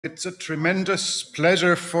It's a tremendous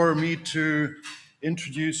pleasure for me to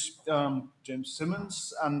introduce James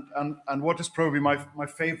Simmons and what is probably my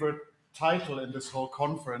favorite title in this whole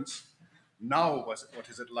conference. Now, what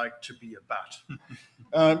is it like to be a bat?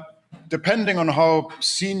 Depending on how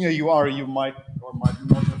senior you are, you might or might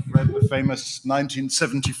not have read the famous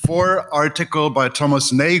 1974 article by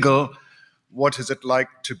Thomas Nagel, What is it like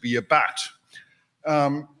to be a bat?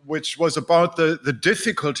 Which was about the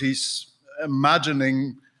difficulties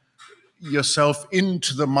imagining yourself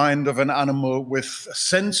into the mind of an animal with a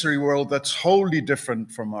sensory world that's wholly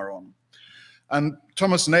different from our own. And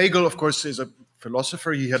Thomas Nagel, of course, is a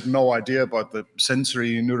philosopher. He had no idea about the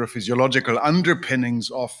sensory neurophysiological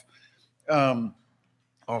underpinnings of bat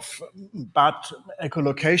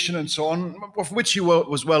echolocation and so on, of which he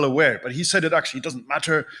was well aware. But he said it actually doesn't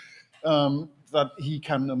matter that he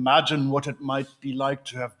can imagine what it might be like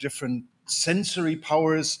to have different sensory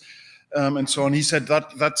powers and so on. He said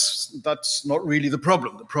that's not really the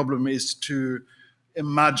problem. The problem is to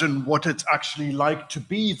imagine what it's actually like to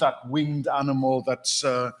be that winged animal that's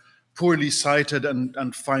poorly sighted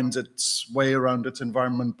and finds its way around its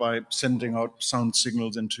environment by sending out sound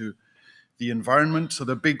signals into the environment. So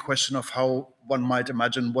the big question of how one might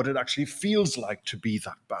imagine what it actually feels like to be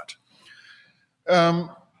that bat.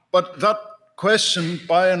 But that question,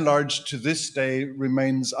 by and large, to this day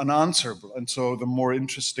remains unanswerable. And so the more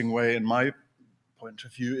interesting way, in my point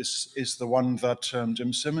of view, is the one that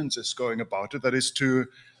Jim Simmons is going about it. That is to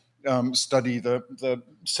study the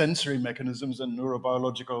sensory mechanisms and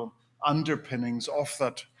neurobiological underpinnings of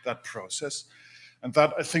that process. And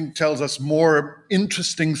that, I think, tells us more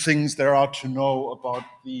interesting things there are to know about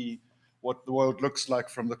what the world looks like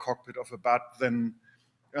from the cockpit of a bat than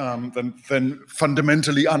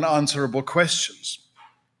fundamentally unanswerable questions.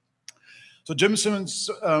 So Jim Simmons'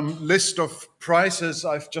 list of prizes,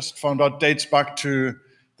 I've just found out, dates back to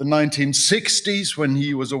the 1960s when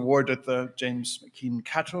he was awarded the James McKean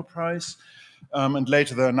Cato Prize, and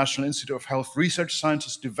later the National Institute of Health Research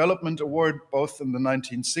Scientist Development Award, both in the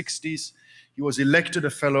 1960s. He was elected a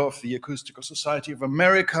Fellow of the Acoustical Society of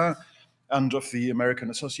America and of the American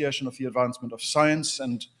Association of the Advancement of Science,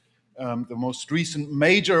 and the most recent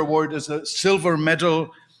major award is a silver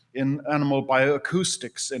medal in animal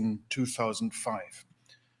bioacoustics in 2005.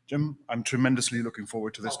 Jim, I'm tremendously looking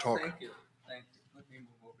forward to this talk. Thank you. Thank you. Let me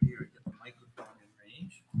move over here and get the microphone in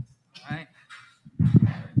range. All right.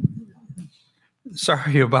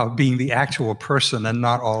 Sorry about being the actual person and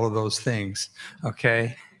not all of those things.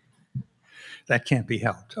 Okay. That can't be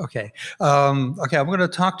helped. Okay. I'm going to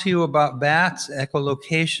talk to you about bats,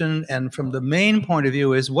 echolocation, and from the main point of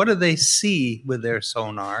view is what do they see with their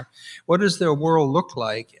sonar? What does their world look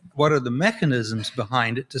like? What are the mechanisms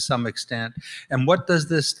behind it to some extent? And what does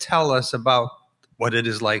this tell us about what it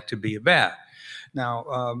is like to be a bat?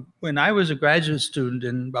 Now, when I was a graduate student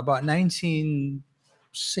in about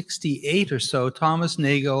 1968 or so, Thomas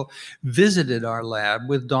Nagel visited our lab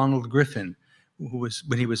with Donald Griffin,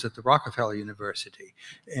 when he was at the Rockefeller University.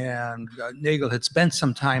 And Nagel had spent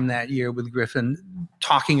some time that year with Griffin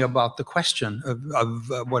talking about the question of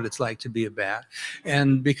what it's like to be a bat.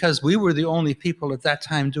 And because we were the only people at that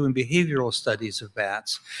time doing behavioral studies of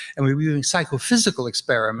bats, and we were doing psychophysical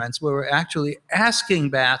experiments where we're actually asking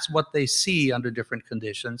bats what they see under different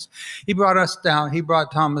conditions, he brought us down, he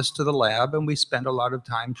brought Thomas to the lab, and we spent a lot of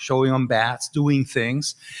time showing him bats doing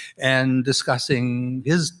things and discussing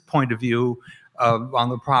his point of view on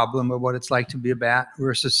the problem of what it's like to be a bat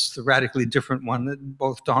versus the radically different one that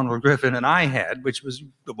both Donald Griffin and I had, which was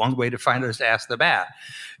the one way to find out is to ask the bat.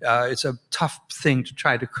 It's a tough thing to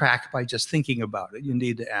try to crack by just thinking about it. You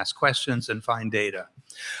need to ask questions and find data.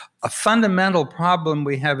 A fundamental problem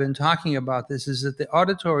we have in talking about this is that the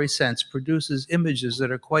auditory sense produces images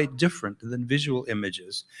that are quite different than visual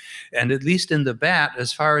images. And at least in the bat,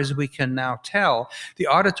 as far as we can now tell, the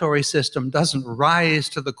auditory system doesn't rise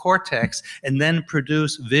to the cortex and then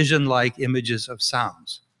produce vision-like images of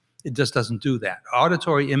sounds. It just doesn't do that.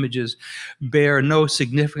 Auditory images bear no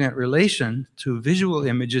significant relation to visual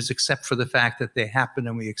images except for the fact that they happen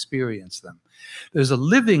and we experience them. There's a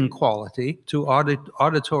living quality to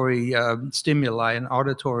auditory stimuli and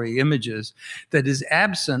auditory images that is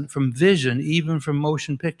absent from vision, even from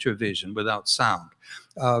motion picture vision without sound.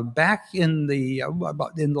 Back in the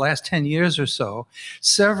last 10 years or so,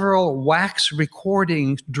 several wax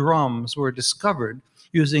recording drums were discovered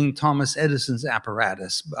using Thomas Edison's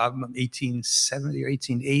apparatus, 1870 or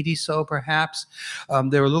 1880 so perhaps.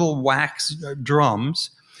 They were little wax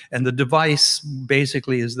drums, And the device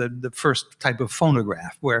basically is the first type of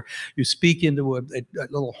phonograph, where you speak into a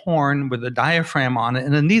little horn with a diaphragm on it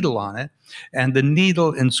and a needle on it, and the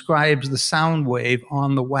needle inscribes the sound wave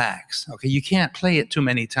on the wax. Okay, you can't play it too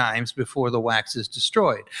many times before the wax is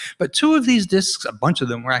destroyed. But two of these discs, a bunch of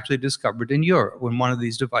them were actually discovered in Europe when one of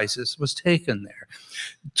these devices was taken there.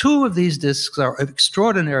 Two of these discs are of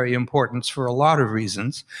extraordinary importance for a lot of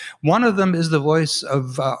reasons. One of them is the voice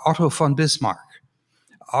of Otto von Bismarck.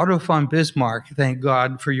 Otto von Bismarck, thank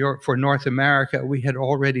God for North America, we had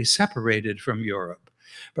already separated from Europe.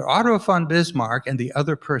 But Otto von Bismarck and the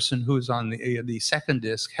other person who's on the second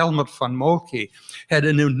disc, Helmut von Moltke, had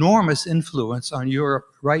an enormous influence on Europe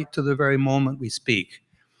right to the very moment we speak.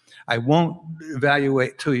 I won't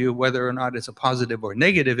evaluate to you whether or not it's a positive or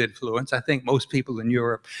negative influence. I think most people in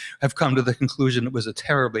Europe have come to the conclusion it was a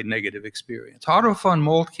terribly negative experience. Otto von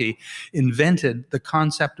Moltke invented the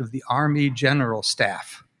concept of the Army General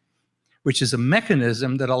Staff, which is a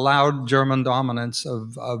mechanism that allowed German dominance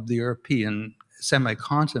of the European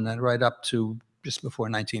semi-continent right up to just before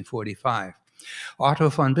 1945. Otto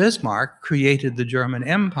von Bismarck created the German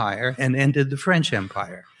Empire and ended the French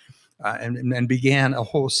Empire. And began a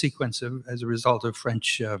whole sequence as a result of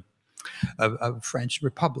French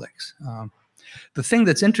republics. The thing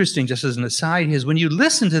that's interesting, just as an aside, is when you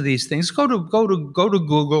listen to these things, go to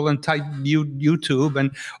Google and type YouTube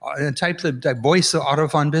and type the voice of Otto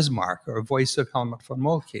von Bismarck or voice of Helmut von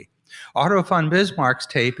Moltke. Otto von Bismarck's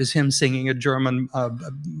tape is him singing a German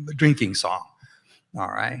drinking song. All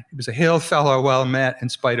right, he was a hail fellow, well met, in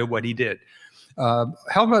spite of what he did.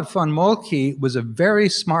 Helmut von Moltke was a very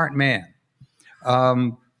smart man.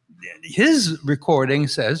 His recording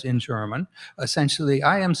says in German, essentially,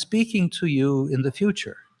 I am speaking to you in the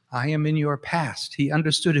future. I am in your past. He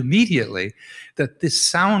understood immediately that this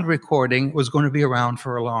sound recording was going to be around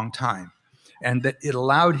for a long time, and that it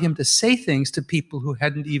allowed him to say things to people who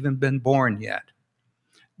hadn't even been born yet.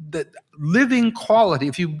 The living quality,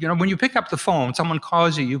 when you pick up the phone, someone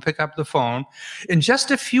calls you, you pick up the phone, in just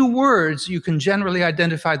a few words, you can generally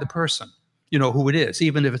identify the person, who it is,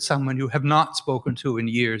 even if it's someone you have not spoken to in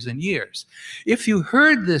years and years. If you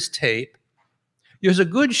heard this tape, there's a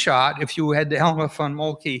good shot, if you had the Helmut von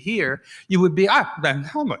Moltke here, you would be,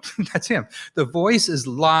 Helmut, that's him. The voice is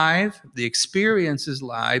live, the experience is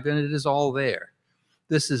live, and it is all there.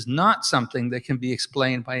 This is not something that can be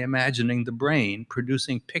explained by imagining the brain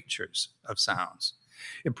producing pictures of sounds.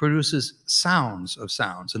 It produces sounds of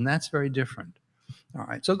sounds, and that's very different. All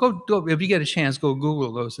right, so go if you get a chance, go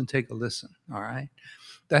Google those and take a listen, all right?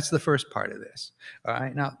 That's the first part of this. All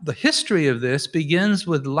right, now the history of this begins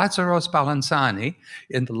with Lazzaro Spallanzani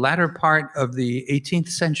in the latter part of the 18th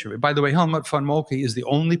century. By the way, Helmut von Moltke is the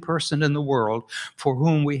only person in the world for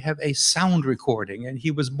whom we have a sound recording, and he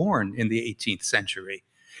was born in the 18th century.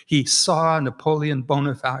 He saw Napoleon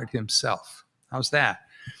Bonaparte himself. How's that?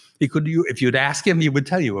 If you'd ask him, he would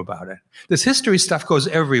tell you about it. This history stuff goes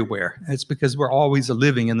everywhere. It's because we're always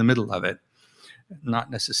living in the middle of it,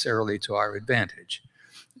 not necessarily to our advantage.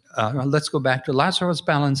 Let's go back to Lazzaro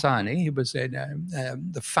Spallanzani. He was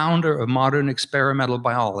the founder of modern experimental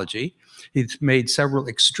biology. He's made several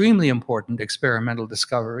extremely important experimental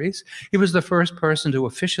discoveries. He was the first person to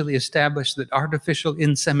officially establish that artificial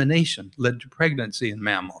insemination led to pregnancy in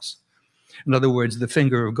mammals. In other words, the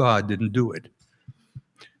finger of God didn't do it.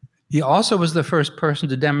 He also was the first person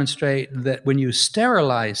to demonstrate that when you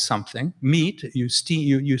sterilize something, meat, you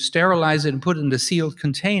sterilize it and put it in a sealed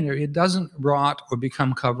container, it doesn't rot or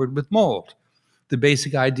become covered with mold. The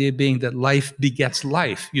basic idea being that life begets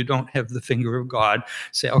life. You don't have the finger of God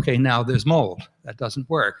say, okay, now there's mold. That doesn't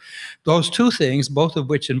work. Those two things, both of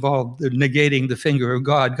which involved negating the finger of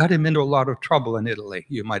God, got him into a lot of trouble in Italy,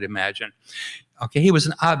 you might imagine. Okay, he was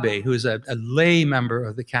an abbé who was a lay member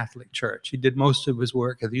of the Catholic Church. He did most of his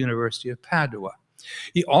work at the University of Padua.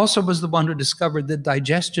 He also was the one who discovered that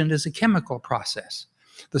digestion is a chemical process.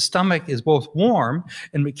 The stomach is both warm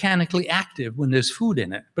and mechanically active when there's food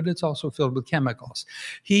in it, but it's also filled with chemicals.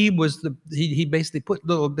 He basically put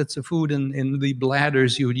little bits of food in the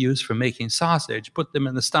bladders you would use for making sausage, put them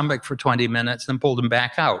in the stomach for 20 minutes, and pulled them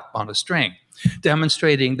back out on a string,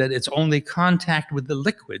 demonstrating that it's only contact with the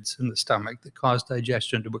liquids in the stomach that cause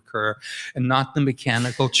digestion to occur and not the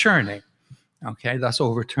mechanical churning. Okay, thus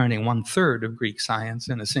overturning 1/3 of Greek science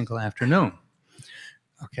in a single afternoon.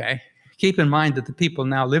 Okay. Keep in mind that the people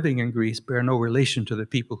now living in Greece bear no relation to the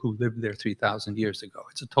people who lived there 3,000 years ago.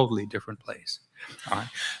 It's a totally different place. All right.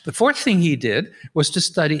 The fourth thing he did was to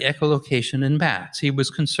study echolocation in bats. He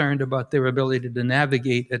was concerned about their ability to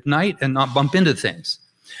navigate at night and not bump into things.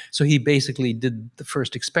 So he basically did the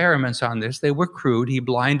first experiments on this. They were crude. He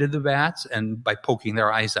blinded the bats and by poking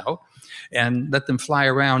their eyes out, and let them fly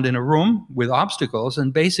around in a room with obstacles,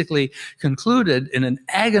 and basically concluded in an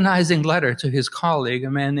agonizing letter to his colleague,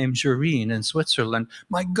 a man named Jurine in Switzerland,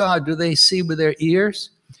 my God, do they see with their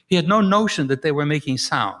ears? He had no notion that they were making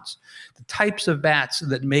sounds. The types of bats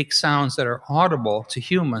that make sounds that are audible to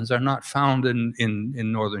humans are not found in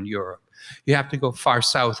Northern Europe. You have to go far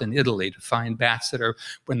south in Italy to find bats that are,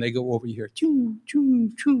 when they go over here, choo,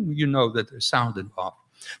 choo, choo, you know that there's sound involved.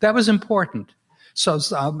 That was important. So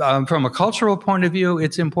from a cultural point of view,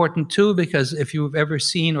 it's important too, because if you've ever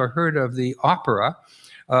seen or heard of the opera,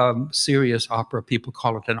 serious opera, people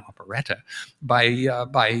call it an operetta, by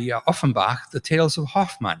Offenbach, The Tales of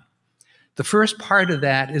Hoffmann. The first part of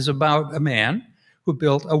that is about a man who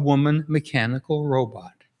built a woman mechanical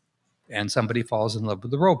robot, and somebody falls in love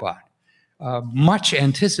with the robot. Much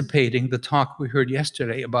anticipating the talk we heard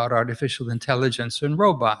yesterday about artificial intelligence and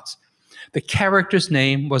robots. The character's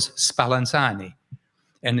name was Spallanzani.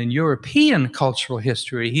 And in European cultural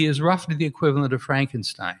history, he is roughly the equivalent of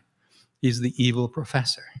Frankenstein. He's the evil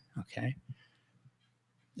professor, okay?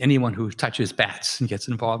 Anyone who touches bats and gets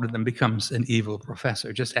involved in them becomes an evil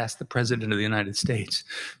professor. Just ask the President of the United States.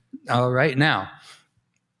 All right, now,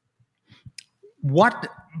 what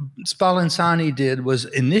Spallanzani did was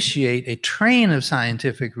initiate a train of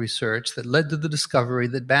scientific research that led to the discovery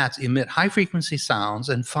that bats emit high-frequency sounds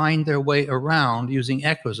and find their way around using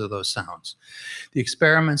echoes of those sounds. The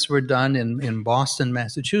experiments were done in Boston,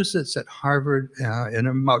 Massachusetts, at Harvard in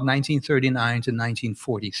about 1939 to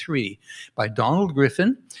 1943 by Donald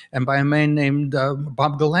Griffin and by a man named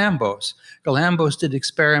Bob Galambos. Galambos did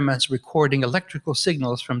experiments recording electrical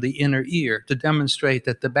signals from the inner ear to demonstrate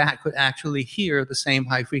that the bat could actually hear the same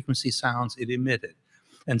high-frequency sounds it emitted.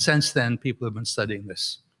 And since then, people have been studying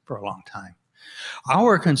this for a long time.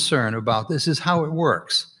 Our concern about this is how it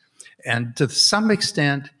works, and to some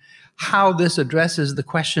extent, how this addresses the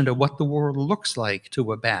question of what the world looks like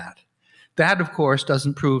to a bat. That, of course,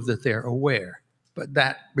 doesn't prove that they're aware, but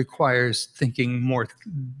that requires thinking more,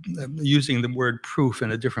 using the word proof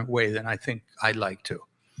in a different way than I think I'd like to.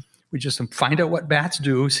 We just find out what bats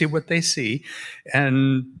do, see what they see,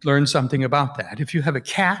 and learn something about that. If you have a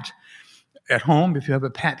cat at home, if you have a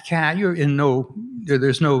pet cat,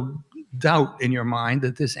 there's no doubt in your mind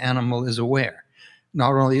that this animal is aware.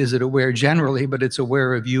 Not only is it aware generally, but it's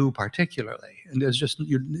aware of you particularly. And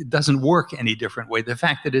it doesn't work any different way. The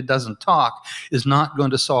fact that it doesn't talk is not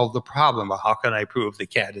going to solve the problem of how can I prove the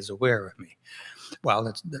cat is aware of me. Well,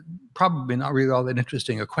 that's probably not really all that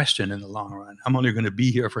interesting a question in the long run. I'm only going to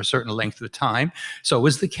be here for a certain length of time. So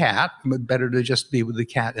is the cat, but better to just be with the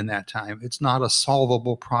cat in that time. It's not a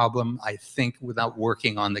solvable problem, I think, without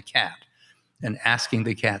working on the cat and asking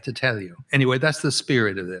the cat to tell you. Anyway, that's the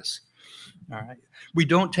spirit of this. All right. We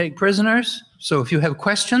don't take prisoners, so if you have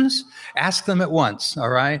questions, ask them at once, all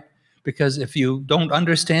right? Because if you don't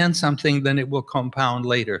understand something, then it will compound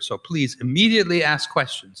later. So please immediately ask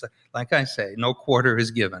questions. Like I say, no quarter is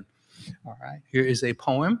given. All right. Here is a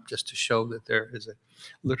poem, just to show that there is a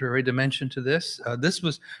literary dimension to this. This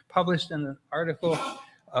was published in an article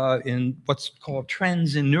in what's called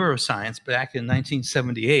Trends in Neuroscience back in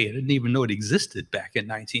 1978. I didn't even know it existed back in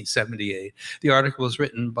 1978. The article was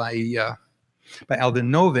written by Alvin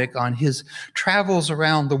Novick on his travels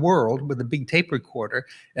around the world with a big tape recorder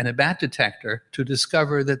and a bat detector to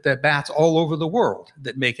discover that there are bats all over the world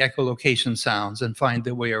that make echolocation sounds and find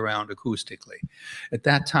their way around acoustically. At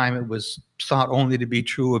that time, it was thought only to be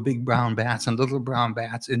true of big brown bats and little brown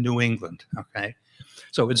bats in New England, okay?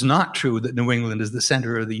 So it's not true that New England is the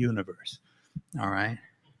center of the universe, all right?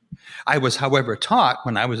 I was, however, taught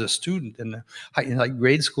when I was a student in like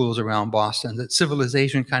grade schools around Boston that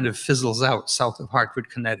civilization kind of fizzles out south of Hartford,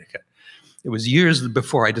 Connecticut. It was years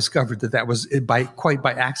before I discovered that was quite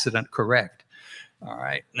by accident correct. All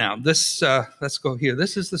right, now this, let's go here.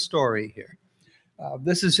 This is the story here.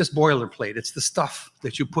 This is just boilerplate. It's the stuff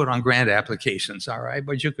that you put on grant applications, all right?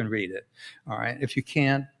 But you can read it, all right? If you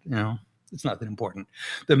can't, it's not that important.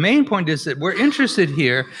 The main point is that we're interested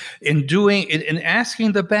here in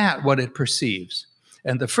asking the bat what it perceives.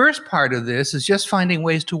 And the first part of this is just finding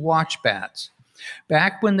ways to watch bats.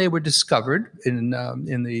 Back when they were discovered in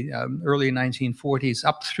the early 1940s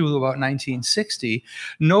up through about 1960,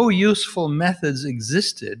 no useful methods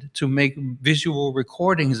existed to make visual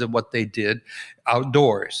recordings of what they did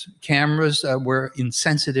outdoors. Cameras were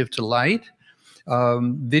insensitive to light.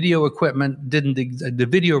 Video equipment the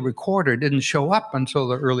video recorder didn't show up until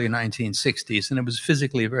the early 1960s, and it was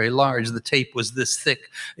physically very large. The tape was this thick,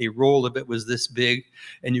 a roll of it was this big,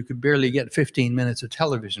 and you could barely get 15 minutes of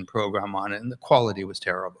television program on it, and the quality was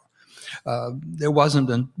terrible. There wasn't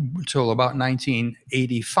until about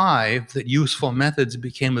 1985 that useful methods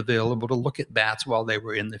became available to look at bats while they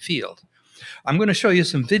were in the field. I'm going to show you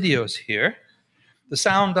some videos here. The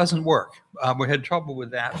sound doesn't work. We had trouble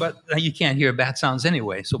with that, but you can't hear bat sounds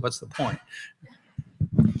anyway, so what's the point?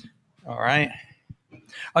 All right.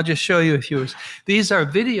 I'll just show you a few. These are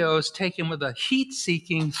videos taken with a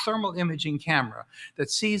heat-seeking thermal imaging camera that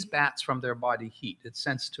sees bats from their body heat. It's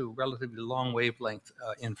sensed to relatively long wavelength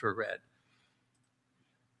infrared.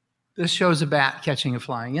 This shows a bat catching a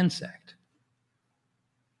flying insect.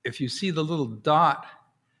 If you see the little dot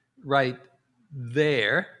right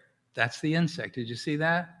there, that's the insect. Did you see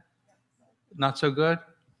that? Not so good?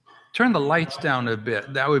 Turn the lights down a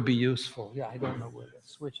bit. That would be useful. Yeah, I don't know where the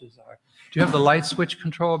switches are. Do you have the light switch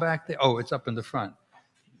control back there? Oh, it's up in the front.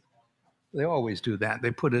 They always do that.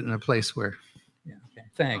 They put it in a place where, yeah, okay,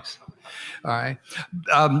 thanks. All right.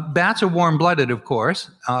 Bats are warm-blooded, of course,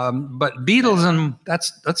 but beetles and,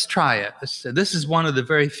 let's try it. This is one of the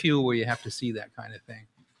very few where you have to see that kind of thing.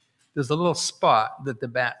 There's a little spot that the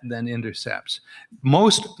bat then intercepts.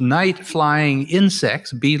 Most night-flying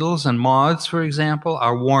insects, beetles and moths, for example,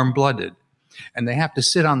 are warm-blooded. And they have to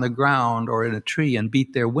sit on the ground or in a tree and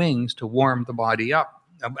beat their wings to warm the body up.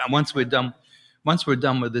 And once we're done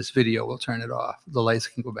with this video, we'll turn it off. The lights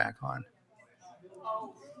can go back on.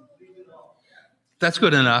 That's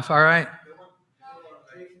good enough, all right?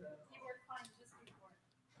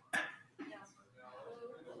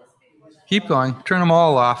 Keep going. Turn them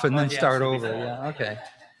all off and then start over. Yeah, okay.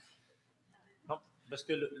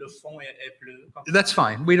 That's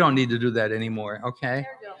fine. We don't need to do that anymore, okay?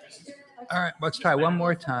 All right, let's try one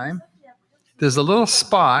more time. There's a little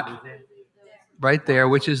spot right there,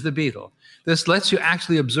 which is the beetle. This lets you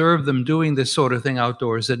actually observe them doing this sort of thing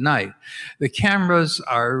outdoors at night. The cameras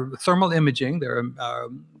are thermal imaging. They're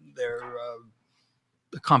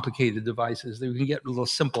complicated devices. You can get little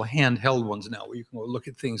simple handheld ones now where you can go look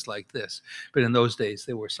at things like this. But in those days,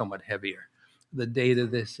 they were somewhat heavier. The date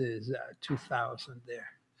of this is 2000 there.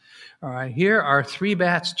 All right, here are 3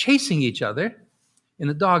 bats chasing each other in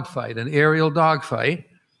a dogfight, an aerial dogfight.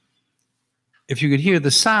 If you could hear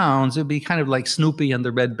the sounds, it would be kind of like Snoopy and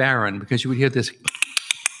the Red Baron, because you would hear this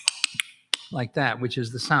like that, which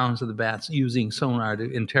is the sounds of the bats using sonar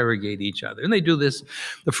to interrogate each other. And they do this.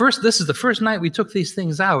 This is the first night we took these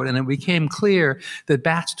things out, and it became clear that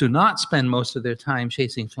bats do not spend most of their time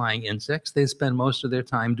chasing flying insects. They spend most of their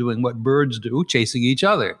time doing what birds do, chasing each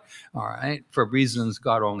other, all right, for reasons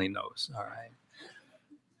God only knows, all right.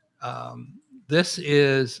 This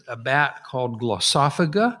is a bat called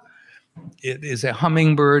Glossophaga. It is a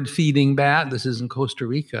hummingbird feeding bat. This is in Costa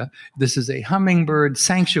Rica. This is a hummingbird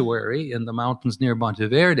sanctuary in the mountains near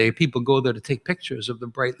Monteverde. People go there to take pictures of the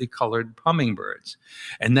brightly colored hummingbirds.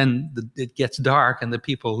 And then it gets dark and the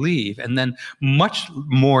people leave. And then much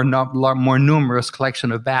more numerous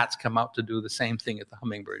collection of bats come out to do the same thing at the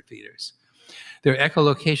hummingbird feeders. Their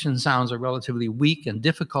echolocation sounds are relatively weak and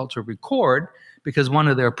difficult to record because one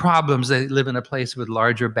of their problems, they live in a place with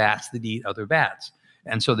larger bats that eat other bats.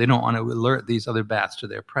 And so they don't want to alert these other bats to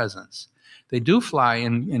their presence. They do fly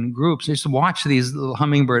in groups. You used to watch these little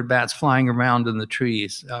hummingbird bats flying around in the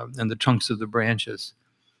trees and the trunks of the branches.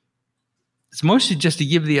 It's mostly just to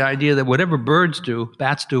give the idea that whatever birds do,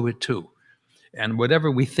 bats do it too. And whatever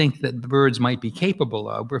we think that birds might be capable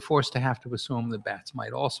of, we're forced to have to assume that bats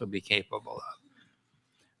might also be capable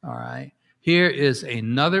of. All right. Here is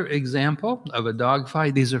another example of a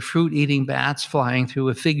dogfight. These are fruit-eating bats flying through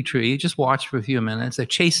a fig tree. Just watch for a few minutes. They're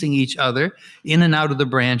chasing each other in and out of the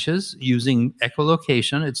branches using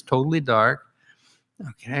echolocation. It's totally dark.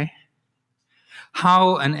 Okay.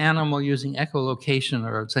 How an animal using echolocation,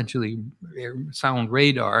 or essentially sound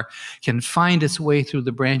radar, can find its way through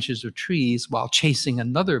the branches of trees while chasing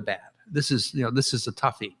another bat. This is a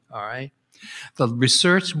toughie, all right? The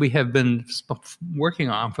research we have been working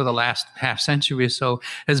on for the last half century or so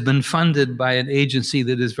has been funded by an agency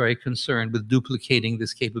that is very concerned with duplicating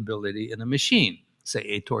this capability in a machine, say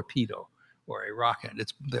a torpedo or a rocket.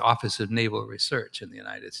 It's the Office of Naval Research in the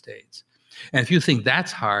United States. And if you think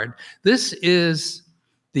that's hard, this is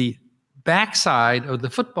the backside of the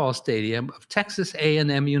football stadium of Texas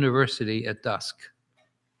A&M University at dusk.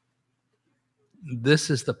 This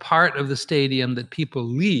is the part of the stadium that people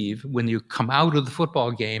leave when you come out of the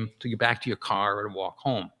football game to get back to your car or to walk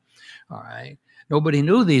home. All right. Nobody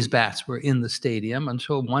knew these bats were in the stadium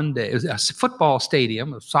until one day. It was a football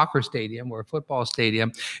stadium, a soccer stadium, or a football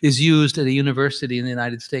stadium is used at a university in the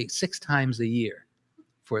United States 6 times a year.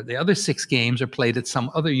 For the other 6 games are played at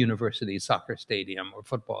some other university soccer stadium or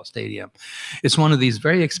football stadium. It's one of these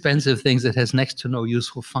very expensive things that has next to no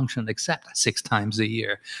useful function except 6 times a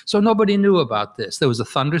year. So nobody knew about this. There was a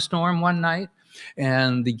thunderstorm one night,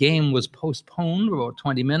 and the game was postponed for about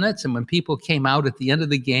 20 minutes. And when people came out at the end of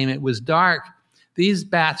the game, it was dark. These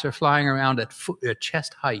bats are flying around at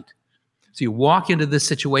chest height. So you walk into this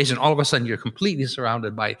situation, all of a sudden you're completely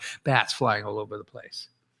surrounded by bats flying all over the place.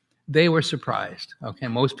 They were surprised. Okay,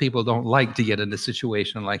 most people don't like to get in a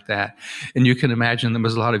situation like that. And you can imagine there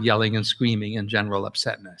was a lot of yelling and screaming and general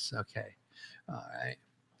upsetness. Okay, all right.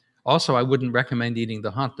 Also, I wouldn't recommend eating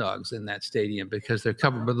the hot dogs in that stadium because they're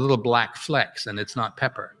covered with little black flecks and it's not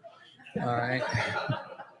pepper. All right.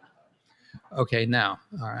 Okay, now,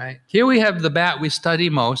 all right. Here we have the bat we study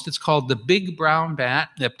most. It's called the big brown bat,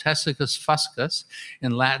 Heptesicus fuscus.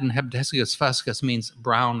 In Latin, Heptesicus fuscus means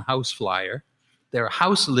brown houseflyer. They're a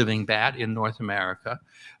house-living bat in North America.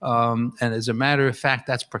 And as a matter of fact,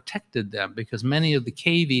 that's protected them because many of the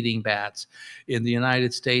cave-eating bats in the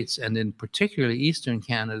United States and in particularly eastern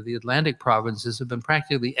Canada, the Atlantic provinces, have been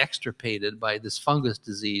practically extirpated by this fungus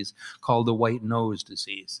disease called the white nose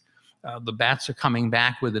disease. The bats are coming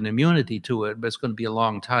back with an immunity to it, but it's going to be a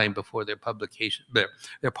long time before their population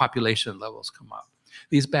levels come up.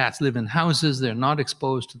 These bats live in houses. They're not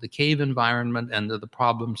exposed to the cave environment and to the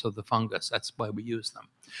problems of the fungus. That's why we use them.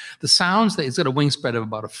 The sounds, it's got a wingspread of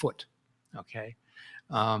about a foot. Okay.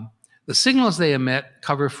 The signals they emit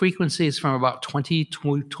cover frequencies from about 20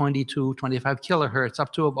 to 22, 25 kilohertz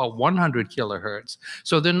up to about 100 kilohertz.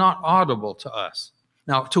 So they're not audible to us.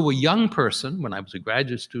 Now, to a young person, when I was a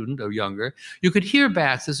graduate student or younger, you could hear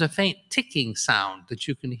bats. There's a faint ticking sound that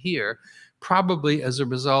you can hear, probably as a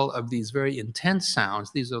result of these very intense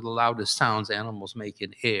sounds. These are the loudest sounds animals make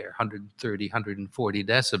in air, 130, 140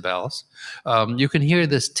 decibels. You can hear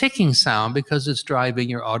this ticking sound because it's driving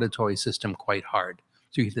your auditory system quite hard.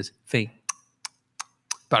 So you get this faint,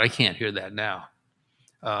 but I can't hear that now.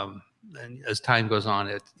 And as time goes on,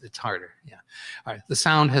 it's harder. Yeah. All right. The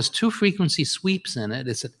sound has 2 frequency sweeps in it.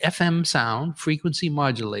 It's an FM sound, frequency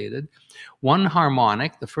modulated. 1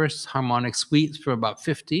 harmonic. The first harmonic sweeps from about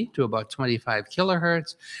 50 to about 25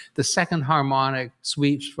 kilohertz. The second harmonic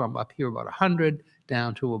sweeps from up here about 100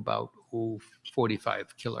 down to about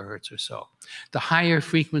 45 kilohertz or so. The higher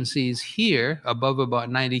frequencies here, above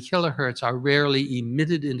about 90 kilohertz, are rarely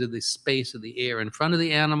emitted into the space of the air in front of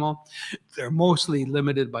the animal. They're mostly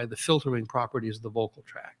limited by the filtering properties of the vocal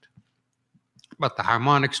tract. But the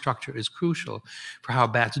harmonic structure is crucial for how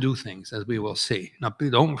bats do things, as we will see. Now,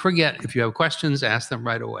 don't forget, if you have questions, ask them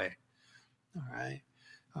right away. All right,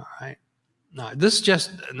 all right. Now, this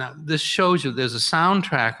shows you there's a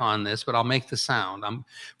soundtrack on this, but I'll make the sound.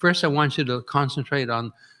 First, I want you to concentrate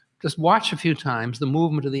on, just watch a few times the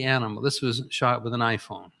movement of the animal. This was shot with an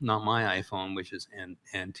iPhone, not my iPhone, which is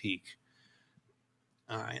antique.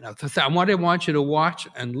 All right, now what I want you to watch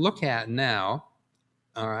and look at now,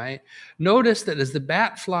 all right, notice that as the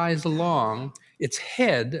bat flies along, its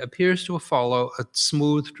head appears to follow a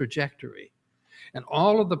smooth trajectory. And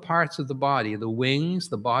all of the parts of the body, the wings,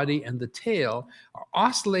 the body, and the tail, are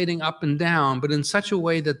oscillating up and down, but in such a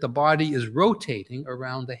way that the body is rotating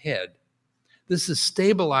around the head. This is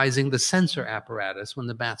stabilizing the sensor apparatus when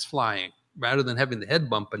the bat's flying. Rather than having the head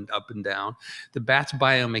bumping up and down, the bat's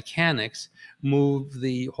biomechanics move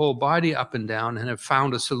the whole body up and down and have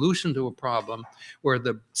found a solution to a problem where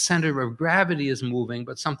the center of gravity is moving,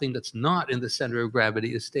 but something that's not in the center of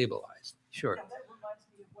gravity is stabilized. Sure. Yeah, that reminds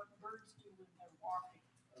me of what birds do when they're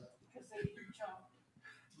walking, because they do jump.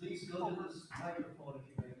 Please go to this microphone if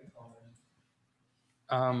you make a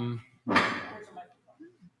comment. Where's the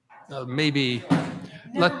microphone? Maybe.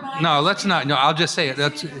 Never mind. No, let's not. No, I'll just say it.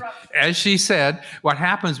 That's, as she said, what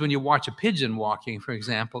happens when you watch a pigeon walking, for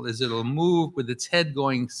example, is it'll move with its head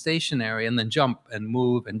going stationary and then jump and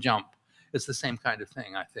move and jump. It's the same kind of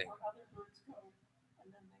thing, I think. Or other birds go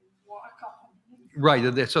and then they walk off.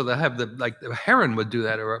 Right. So they'll have like the heron would do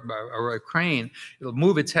that, or a crane. It'll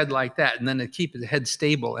move its head like that, and then it keep the head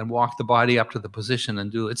stable and walk the body up to the position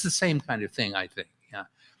and do it. It's the same kind of thing, I think. Yeah.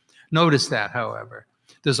 Notice that, however.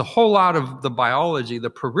 There's a whole lot of the biology,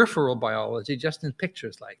 the peripheral biology, just in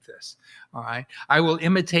pictures like this. All right. I will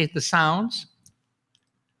imitate the sounds.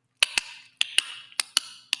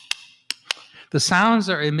 The sounds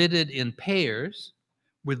are emitted in pairs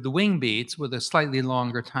with the wing beats with a slightly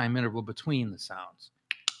longer time interval between the sounds.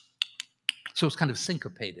 So it's kind of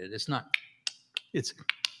syncopated. It's not, it's,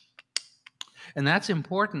 And that's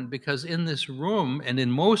important because in this room and in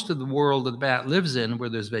most of the world that the bat lives in, where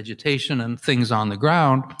there's vegetation and things on the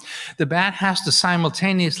ground, the bat has to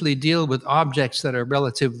simultaneously deal with objects that are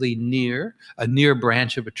relatively near, a near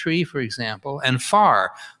branch of a tree, for example, and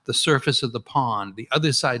far, the surface of the pond, the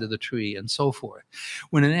other side of the tree, and so forth.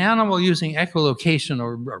 When an animal using echolocation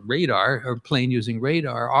or radar, or plane using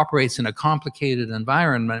radar, operates in a complicated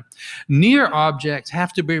environment, near objects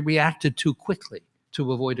have to be reacted to quickly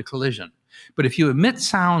to avoid a collision. But if you emit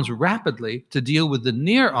sounds rapidly to deal with the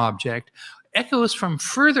near object, echoes from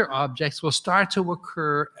further objects will start to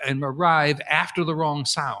occur and arrive after the wrong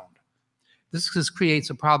sound. This creates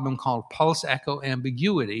a problem called pulse echo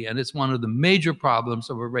ambiguity, and it's one of the major problems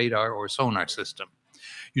of a radar or sonar system.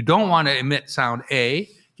 You don't want to emit sound A,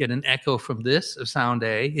 get an echo from this of sound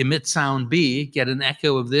A, emit sound B, get an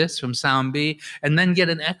echo of this from sound B, and then get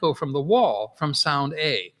an echo from the wall from sound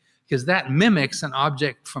A, because that mimics an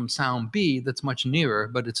object from sound B that's much nearer,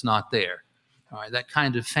 but it's not there. All right, that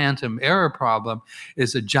kind of phantom error problem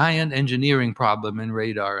is a giant engineering problem in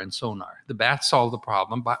radar and sonar. The bats solve the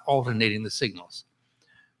problem by alternating the signals.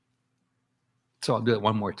 So I'll do it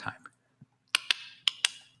one more time.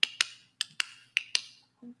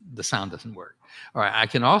 The sound doesn't work. All right, I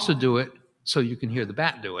can also do it so you can hear the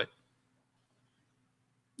bat do it.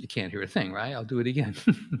 You can't hear a thing, right? I'll do it again.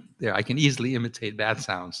 There, I can easily imitate bat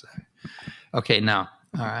sounds. Okay, now,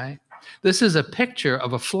 all right. This is a picture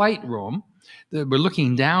of a flight room. We're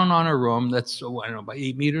looking down on a room that's, I don't know, about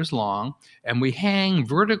 8 meters long, and we hang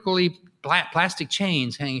vertically plastic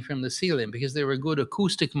chains hanging from the ceiling because they're a good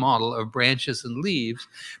acoustic model of branches and leaves,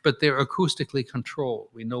 but they're acoustically controlled.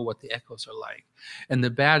 We know what the echoes are like. And the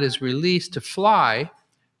bat is released to fly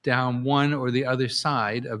down one or the other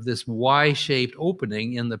side of this Y-shaped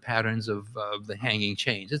opening in the patterns of the hanging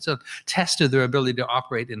chains. It's a test of their ability to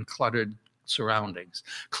operate in cluttered surroundings.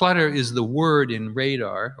 Clutter is the word in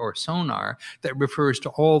radar or sonar that refers to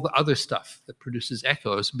all the other stuff that produces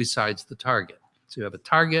echoes besides the target. So you have a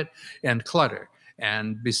target and clutter.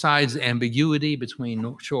 And besides ambiguity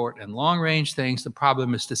between short and long range things, the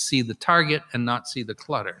problem is to see the target and not see the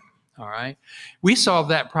clutter. All right. We solve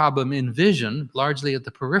that problem in vision largely at the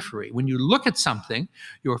periphery. When you look at something,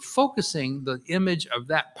 you're focusing the image of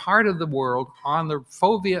that part of the world on the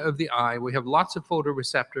fovea of the eye. We have lots of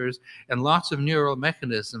photoreceptors and lots of neural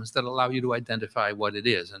mechanisms that allow you to identify what it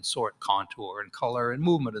is and sort contour and color and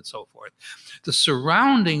movement and so forth. The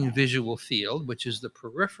surrounding visual field, which is the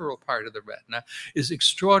peripheral part of the retina, is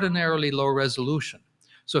extraordinarily low resolution.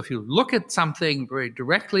 So if you look at something very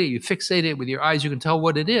directly, you fixate it with your eyes, you can tell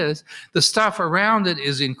what it is. The stuff around it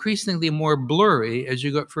is increasingly more blurry as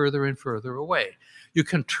you get further and further away. You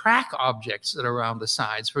can track objects that are around the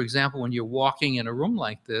sides. For example, when you're walking in a room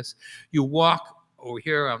like this, you walk over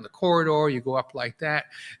here on the corridor, you go up like that.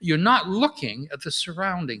 You're not looking at the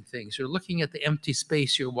surrounding things. You're looking at the empty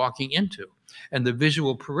space you're walking into. And the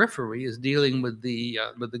visual periphery is dealing with the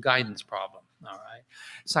guidance problem. All right.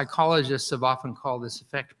 Psychologists have often called this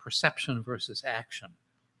effect perception versus action,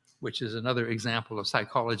 which is another example of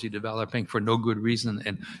psychology developing for no good reason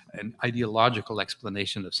and an ideological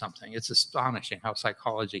explanation of something. It's astonishing how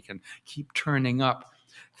psychology can keep turning up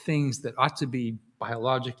things that ought to be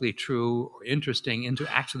biologically true or interesting into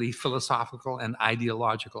actually philosophical and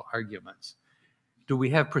ideological arguments. Do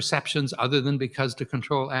we have perceptions other than because to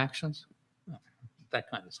control actions?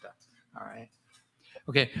 That kind of stuff. All right.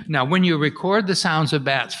 Okay, now when you record the sounds of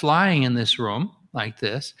bats flying in this room, like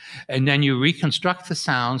this, and then you reconstruct the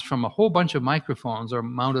sounds from a whole bunch of microphones or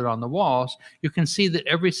mounted on the walls, you can see that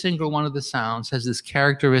every single one of the sounds has this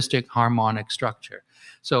characteristic harmonic structure.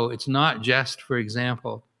 So it's not just, for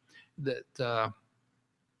example, that, here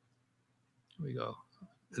we go,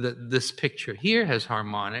 that this picture here has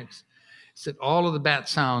harmonics. It's that all of the bat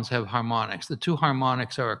sounds have harmonics. The two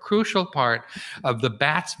harmonics are a crucial part of the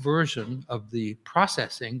bat's version of the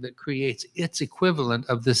processing that creates its equivalent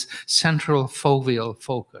of this central foveal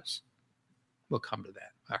focus. We'll come to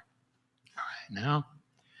that. All right, now,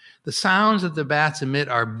 the sounds that the bats emit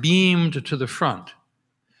are beamed to the front,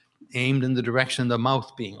 aimed in the direction of the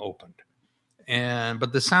mouth being opened.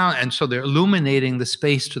 But the sound, and so they're illuminating the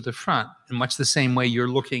space to the front in much the same way you're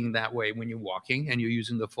looking that way when you're walking and you're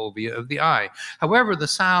using the fovea of the eye. However, the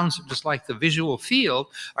sounds, just like the visual field,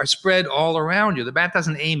 are spread all around you. The bat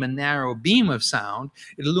doesn't aim a narrow beam of sound.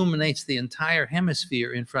 It illuminates the entire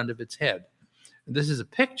hemisphere in front of its head. And this is a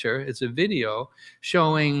picture, it's a video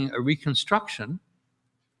showing a reconstruction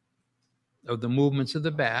of the movements of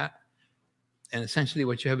the bat. And essentially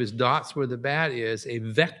what you have is dots where the bat is, a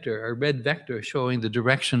vector, a red vector showing the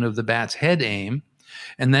direction of the bat's head aim.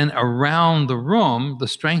 And then around the room, the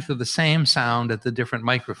strength of the same sound at the different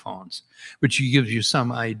microphones, which gives you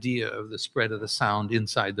some idea of the spread of the sound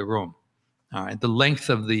inside the room. All right, the length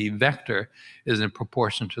of the vector is in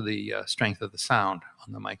proportion to the strength of the sound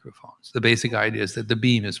on the microphones. The basic idea is that the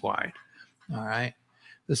beam is wide. All right,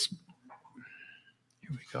 here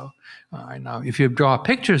we go. All right, now if you draw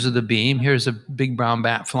pictures of the beam, here's a big brown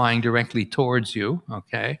bat flying directly towards you,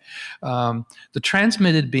 okay? The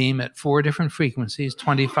transmitted beam at 4 different frequencies,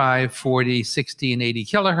 25, 40, 60, and 80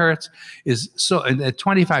 kilohertz, is so at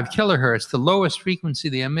 25 kilohertz, the lowest frequency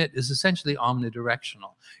they emit is essentially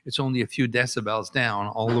omnidirectional. It's only a few decibels down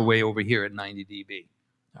all the way over here at 90 dB.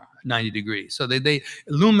 90 degrees. So they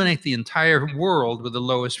illuminate the entire world with the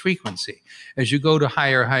lowest frequency. As you go to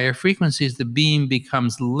higher frequencies, the beam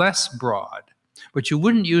becomes less broad. But you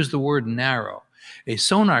wouldn't use the word narrow. A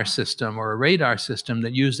sonar system or a radar system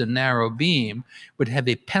that used a narrow beam would have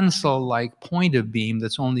a pencil-like point of beam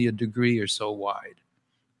that's only a degree or so wide.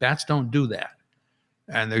 Bats don't do that.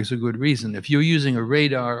 And there's a good reason. If you're using a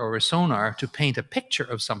radar or a sonar to paint a picture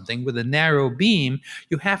of something with a narrow beam,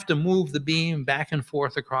 you have to move the beam back and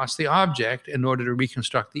forth across the object in order to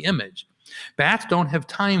reconstruct the image. Bats don't have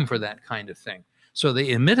time for that kind of thing. So they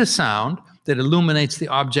emit a sound that illuminates the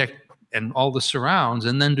object and all the surrounds,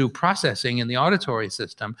 and then do processing in the auditory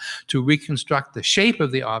system to reconstruct the shape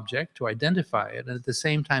of the object, to identify it, and at the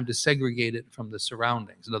same time to segregate it from the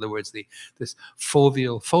surroundings. In other words, this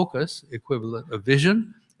foveal focus, equivalent of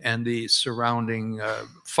vision, and the surrounding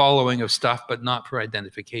following of stuff, but not for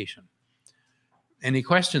identification. Any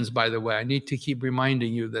questions, by the way? I need to keep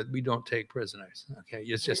reminding you that we don't take prisoners. Okay,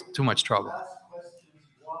 it's just too much trouble. Last question,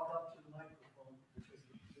 walk up to the microphone because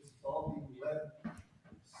it's all being web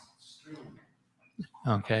streamed.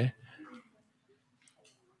 Okay.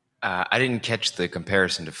 I didn't catch the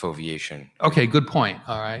comparison to foveation. Okay, good point.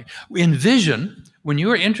 All right. In vision, when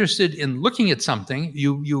you're interested in looking at something,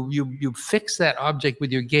 you fix that object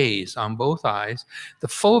with your gaze on both eyes. The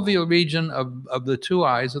foveal region of the two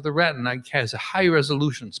eyes of the retina has a high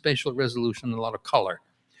resolution, spatial resolution, and a lot of color.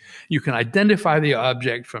 You can identify the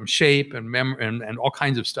object from shape and all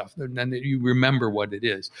kinds of stuff, and then you remember what it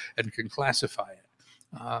is and can classify it.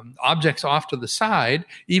 Objects off to the side,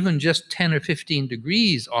 even just 10 or 15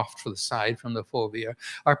 degrees off to the side from the fovea,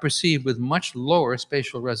 are perceived with much lower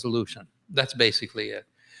spatial resolution. That's basically it.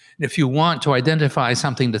 And if you want to identify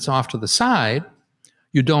something that's off to the side,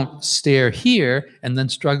 you don't stare here and then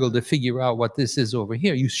struggle to figure out what this is over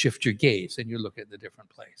here. You shift your gaze and you look at the different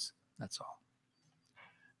place. That's all.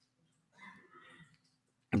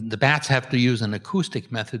 The bats have to use an acoustic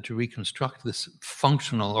method to reconstruct this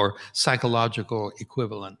functional or psychological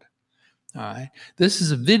equivalent. All right. This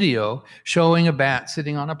is a video showing a bat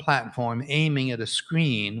sitting on a platform aiming at a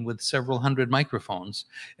screen with several hundred microphones,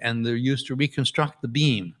 and they're used to reconstruct the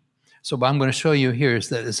beam. So what I'm going to show you here is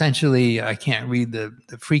that essentially, I can't read the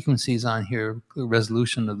frequencies on here, the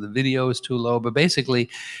resolution of the video is too low, but basically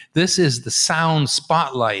this is the sound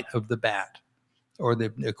spotlight of the bat, or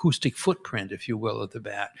the acoustic footprint, if you will, of the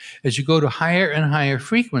bat. As you go to higher and higher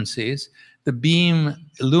frequencies, the beam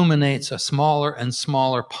illuminates a smaller and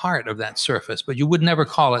smaller part of that surface, but you would never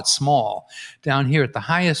call it small. Down here at the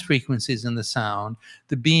highest frequencies in the sound,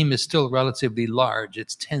 the beam is still relatively large.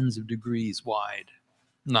 It's tens of degrees wide,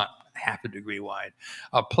 not half a degree wide.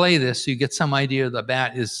 I'll play this so you get some idea the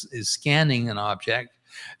bat is scanning an object.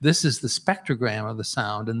 This is the spectrogram of the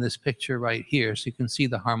sound in this picture right here, so you can see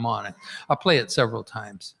the harmonic. I'll play it several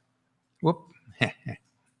times. Whoop.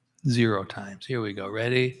 0 times. Here we go.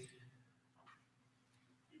 Ready?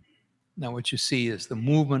 Now what you see is the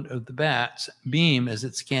movement of the bat's beam as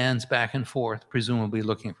it scans back and forth, presumably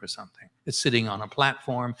looking for something. It's sitting on a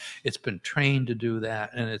platform. It's been trained to do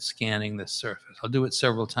that, and it's scanning this surface. I'll do it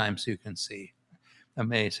several times so you can see.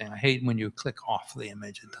 Amazing. I hate when you click off the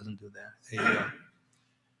image. It doesn't do that. There you go.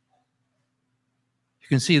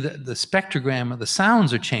 You can see that the spectrogram of the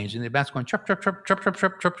sounds are changing. The bat's going chirp, chirp, chirp, chirp, chirp,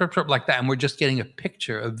 chirp, chirp, chirp, chirp, like that. And we're just getting a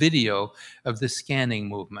picture, a video of the scanning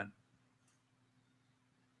movement.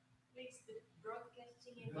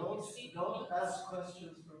 Don't ask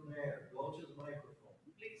questions from there. Go to the microphone.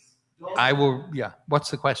 Please. I will, yeah.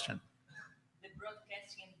 What's the question? The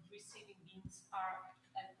broadcasting and receiving beams are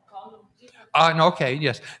called different. Okay,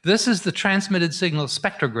 yes. This is the transmitted signal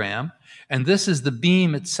spectrogram, and this is the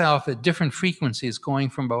beam itself at different frequencies going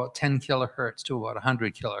from about 10 kilohertz to about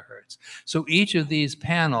 100 kilohertz. So each of these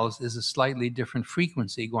panels is a slightly different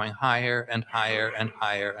frequency going higher and higher and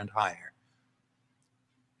higher and higher.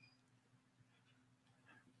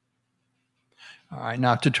 All right,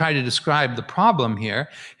 now to try to describe the problem here,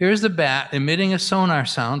 here's the bat emitting a sonar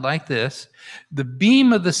sound like this. The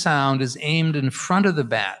beam of the sound is aimed in front of the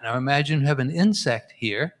bat. Now imagine you have an insect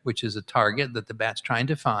here, which is a target that the bat's trying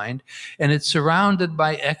to find, and it's surrounded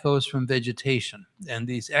by echoes from vegetation. And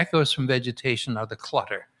these echoes from vegetation are the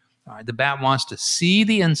clutter. All right, the bat wants to see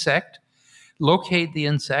the insect, locate the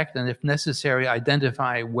insect, and if necessary,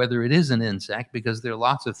 identify whether it is an insect, because there are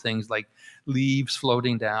lots of things like leaves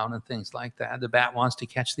floating down and things like that. The bat wants to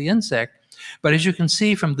catch the insect. But as you can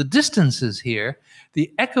see from the distances here,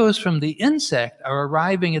 the echoes from the insect are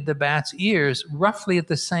arriving at the bat's ears roughly at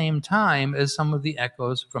the same time as some of the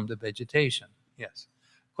echoes from the vegetation. Yes.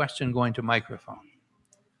 Question going to microphone.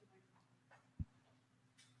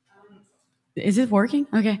 Is it working?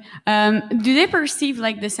 Okay. Do they perceive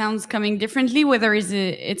like the sounds coming differently, whether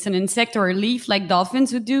it's an insect or a leaf, like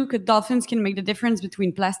dolphins would do? Because dolphins can make the difference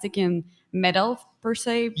between plastic and metal, per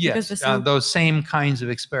se? Yes, Sound... those same kinds of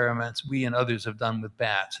experiments we and others have done with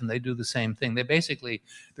bats, and they do the same thing. They basically,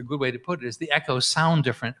 the good way to put it is the echoes sound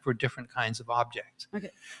different for different kinds of objects.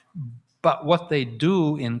 Okay. But what they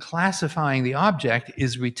do in classifying the object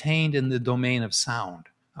is retained in the domain of sound.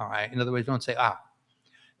 All right. In other words, don't say,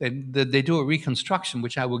 They do a reconstruction,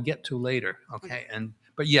 which I will get to later, okay?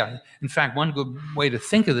 But yeah, in fact, one good way to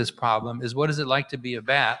think of this problem is what is it like to be a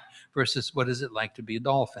bat versus what is it like to be a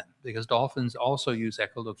dolphin? Because dolphins also use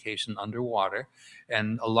echolocation underwater,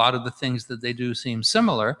 and a lot of the things that they do seem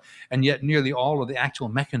similar, and yet nearly all of the actual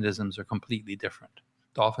mechanisms are completely different.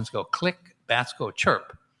 Dolphins go click, bats go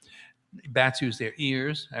chirp. Bats use their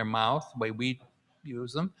ears, their mouth, the way we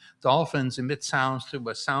use them. Dolphins emit sounds through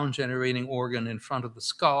a sound-generating organ in front of the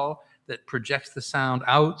skull that projects the sound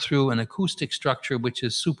out through an acoustic structure which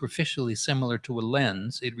is superficially similar to a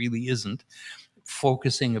lens. It really isn't.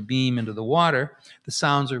 Focusing a beam into the water, the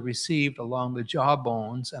sounds are received along the jaw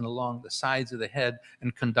bones and along the sides of the head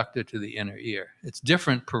and conducted to the inner ear. It's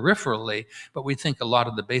different peripherally, but we think a lot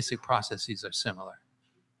of the basic processes are similar.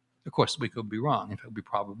 Of course, we could be wrong. In fact, we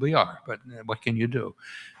probably are, but what can you do?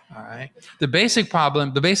 All right. The basic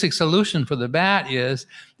problem, the basic solution for the bat is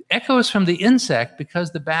echoes from the insect,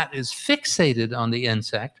 because the bat is fixated on the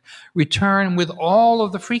insect, return with all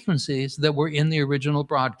of the frequencies that were in the original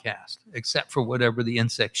broadcast, except for whatever the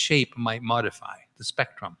insect shape might modify, the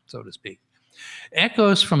spectrum, so to speak.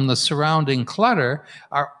 Echoes from the surrounding clutter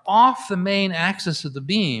are off the main axis of the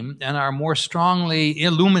beam and are more strongly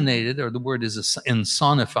illuminated, or the word is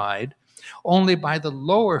insonified, only by the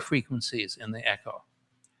lower frequencies in the echo.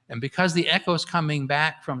 And because the echoes coming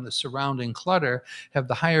back from the surrounding clutter have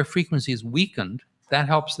the higher frequencies weakened, that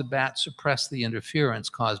helps the bat suppress the interference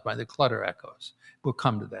caused by the clutter echoes. We'll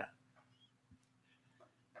come to that.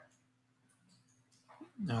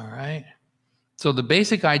 All right. So the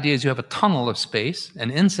basic idea is you have a tunnel of space,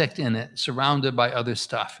 an insect in it, surrounded by other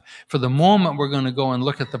stuff. For the moment, we're going to go and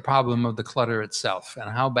look at the problem of the clutter itself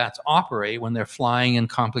and how bats operate when they're flying in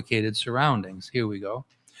complicated surroundings. Here we go.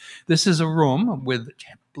 This is a room with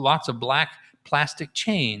lots of black plastic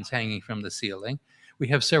chains hanging from the ceiling. We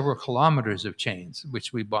have several kilometers of chains,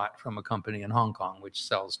 which we bought from a company in Hong Kong, which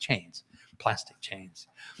sells chains, plastic chains.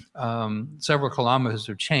 Several kilometers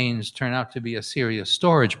of chains turn out to be a serious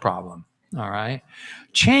storage problem. All right.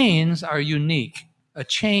 Chains are unique. A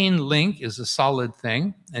chain link is a solid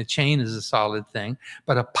thing. A chain is a solid thing.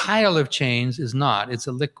 But a pile of chains is not. It's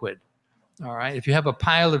a liquid. All right. If you have a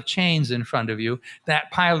pile of chains in front of you, that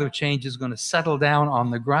pile of chains is going to settle down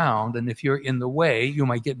on the ground. And if you're in the way, you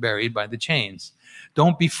might get buried by the chains.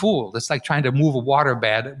 Don't be fooled. It's like trying to move a water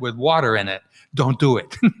bed with water in it. Don't do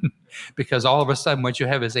it. Because all of a sudden what you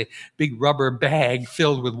have is a big rubber bag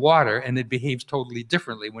filled with water, and it behaves totally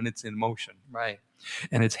differently when it's in motion, right?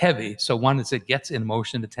 And it's heavy, so once it gets in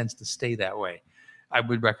motion, it tends to stay that way. I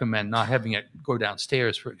would recommend not having it go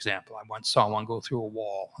downstairs, for example. I once saw one go through a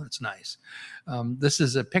wall. That's nice. This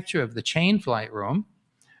is a picture of the chain flight room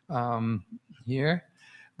here.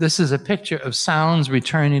 This is a picture of sounds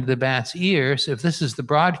returning to the bat's ears. If this is the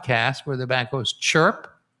broadcast where the bat goes chirp,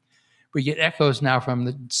 we get echoes now from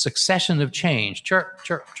the succession of change. Chirp,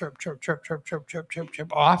 chirp, chirp, chirp, chirp, chirp, chirp, chirp, chirp,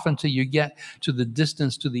 chirp, off until you get to the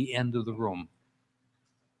distance to the end of the room.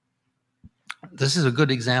 This is a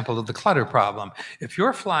good example of the clutter problem. If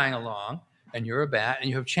you're flying along and you're a bat and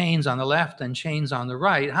you have chains on the left and chains on the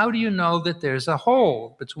right, how do you know that there's a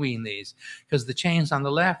hole between these? Because the chains on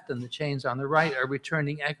the left and the chains on the right are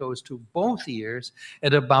returning echoes to both ears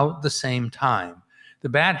at about the same time. The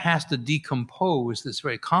bat has to decompose this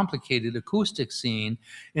very complicated acoustic scene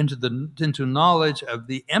into knowledge of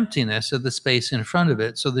the emptiness of the space in front of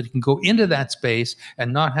it so that it can go into that space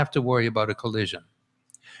and not have to worry about a collision.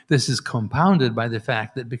 This is compounded by the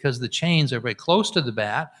fact that because the chains are very close to the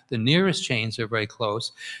bat, the nearest chains are very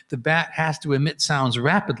close, the bat has to emit sounds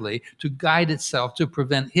rapidly to guide itself to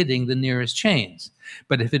prevent hitting the nearest chains.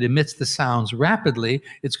 But if it emits the sounds rapidly,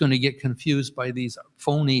 it's going to get confused by these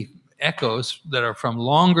phony echoes that are from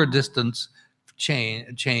longer distance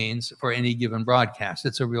chains for any given broadcast.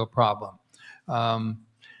 It's a real problem.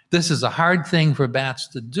 This is a hard thing for bats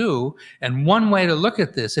to do, and one way to look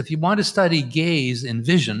at this, if you want to study gaze in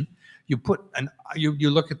vision, you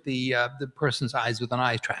look at the person's eyes with an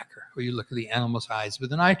eye tracker, or you look at the animal's eyes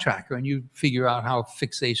with an eye tracker, and you figure out how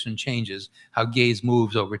fixation changes, how gaze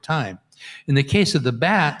moves over time. In the case of the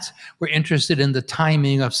bats, we're interested in the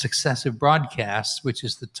timing of successive broadcasts, which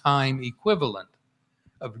is the time equivalent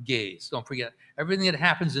of gaze. Don't forget, everything that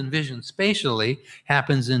happens in vision spatially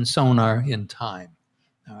happens in sonar in time.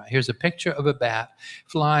 All right, here's a picture of a bat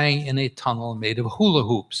flying in a tunnel made of hula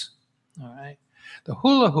hoops. All right. The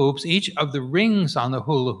hula hoops, each of the rings on the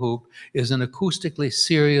hula hoop is an acoustically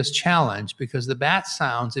serious challenge because the bat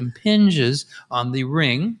sounds impinges on the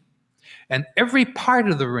ring, and every part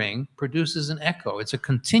of the ring produces an echo. It's a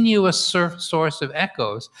continuous source of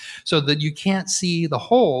echoes so that you can't see the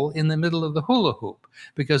hole in the middle of the hula hoop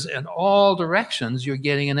because in all directions you're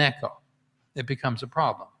getting an echo. It becomes a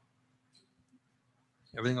problem.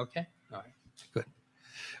 Everything okay? All right,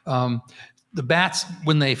 good. The bats,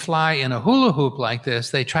 when they fly in a hula hoop like this,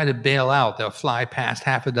 they try to bail out. They'll fly past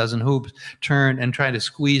half a dozen hoops, turn, and try to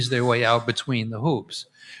squeeze their way out between the hoops.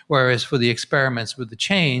 Whereas for the experiments with the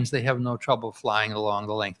chains, they have no trouble flying along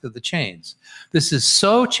the length of the chains. This is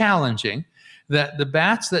so challenging that the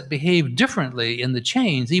bats that behave differently in the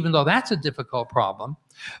chains, even though that's a difficult problem,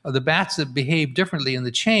 the bats that behave differently in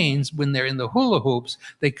the chains, when they're in the hula hoops,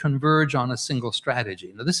 they converge on a single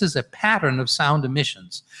strategy. Now, this is a pattern of sound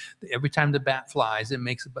emissions. Every time the bat flies, it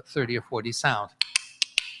makes about 30 or 40 sounds,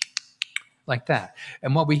 like that.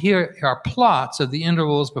 And what we hear are plots of the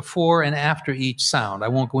intervals before and after each sound. I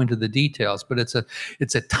won't go into the details, but it's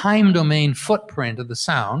a time domain footprint of the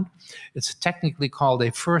sound. It's technically called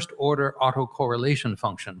a first-order autocorrelation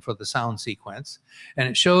function for the sound sequence, and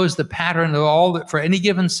it shows the pattern of for any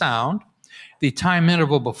given sound, the time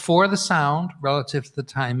interval before the sound relative to the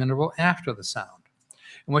time interval after the sound.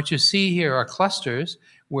 And what you see here are clusters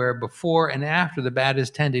where before and after the bat is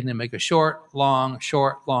tending to make a short, long,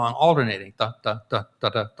 alternating, da, da, da, da,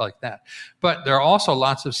 da, like that. But there are also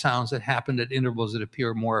lots of sounds that happen at intervals that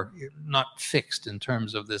appear more not fixed in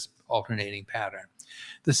terms of this alternating pattern.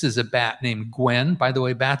 This is a bat named Gwen. By the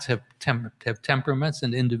way, bats have temperaments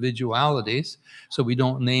and individualities, so we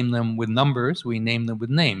don't name them with numbers, we name them with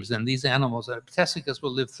names. And these animals, Ptesicus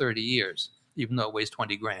will live 30 years, even though it weighs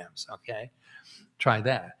 20 grams, okay? Try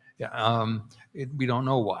that. Yeah, we don't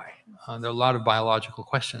know why. There are a lot of biological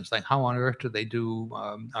questions, like how on earth do they do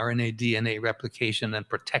RNA, DNA replication and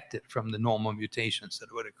protect it from the normal mutations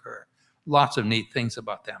that would occur? Lots of neat things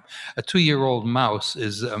about them. A 2-year-old mouse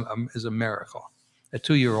is a miracle. A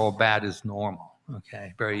 2-year-old bat is normal,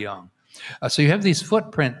 okay, very young. So you have these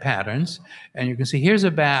footprint patterns, and you can see here's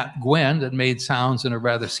a bat, Gwen, that made sounds in a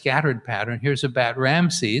rather scattered pattern. Here's a bat,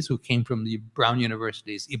 Ramses, who came from the Brown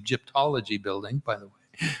University's Egyptology building, by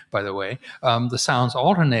the way. The sounds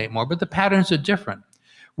alternate more, but the patterns are different.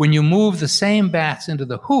 When you move the same bats into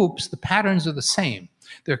the hoops, the patterns are the same.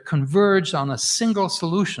 They're converged on a single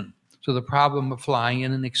solution to the problem of flying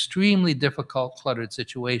in an extremely difficult, cluttered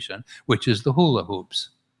situation, which is the hula hoops.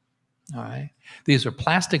 All right. These are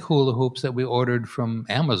plastic hula hoops that we ordered from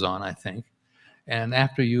Amazon, I think. And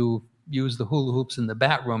after you use the hula hoops in the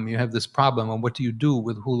bat room, you have this problem of what do you do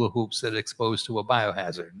with hula hoops that are exposed to a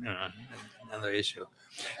biohazard? Another issue.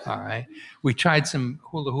 All right. We tried some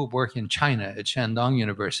hula hoop work in China at Shandong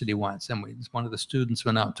University once, and one of the students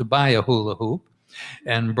went out to buy a hula hoop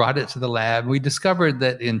and brought it to the lab. We discovered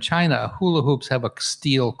that in China, hula hoops have a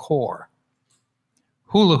steel core.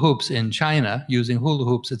 Hula hoops in China, using hula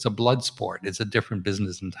hoops, it's a blood sport. It's a different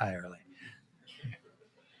business entirely.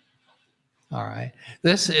 All right.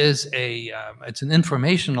 This is it's an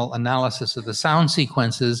informational analysis of the sound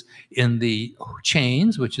sequences in the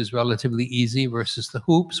chains, which is relatively easy, versus the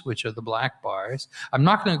hoops, which are the black bars. I'm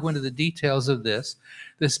not going to go into the details of this.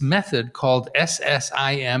 This method called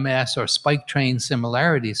SSIMS, or spike train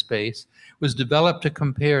similarity space, was developed to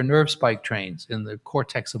compare nerve spike trains in the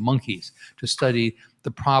cortex of monkeys to study the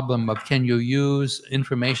problem of can you use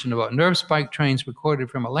information about nerve spike trains recorded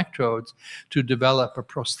from electrodes to develop a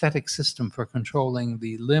prosthetic system for controlling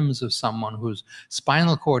the limbs of someone whose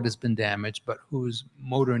spinal cord has been damaged but whose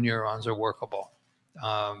motor neurons are workable.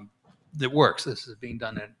 that works. This is being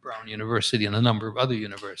done at Brown University and a number of other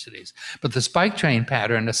universities. But the spike train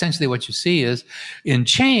pattern, essentially what you see is in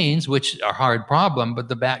chains, which are a hard problem, but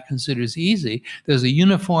the bat considers easy, there's a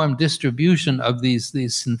uniform distribution of these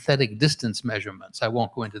synthetic distance measurements. I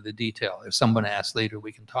won't go into the detail. If someone asks later,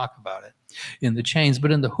 we can talk about it in the chains.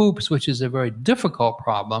 But in the hoops, which is a very difficult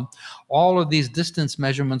problem, all of these distance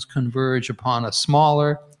measurements converge upon a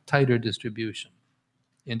smaller, tighter distribution,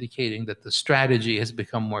 indicating that the strategy has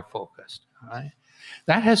become more focused. All right?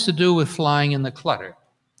 That has to do with flying in the clutter.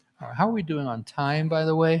 How are we doing on time, by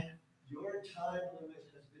the way? Your time limit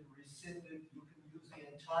has been rescinded. You can use the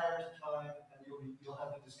entire time, and you'll have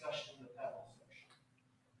a discussion in the panel section.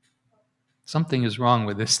 Something is wrong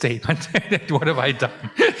with this statement. What have I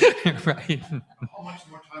done? Right? How much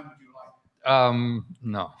more time would you like?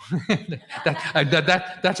 No.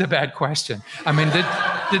 That's a bad question. I mean,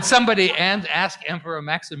 did somebody ask Emperor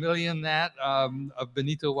Maximilian that of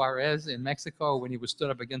Benito Juarez in Mexico when he was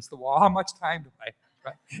stood up against the wall? How much time do I?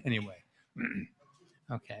 Right? Anyway,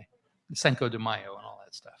 okay. Cinco de Mayo and all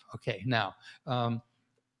that stuff. Okay, now,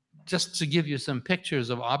 just to give you some pictures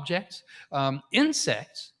of objects,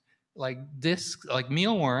 insects like discs, like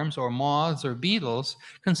mealworms or moths or beetles,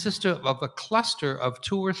 consist of a cluster of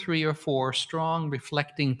 2 or 3 or 4 strong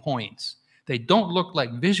reflecting points. They don't look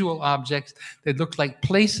like visual objects. They look like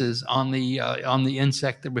places on the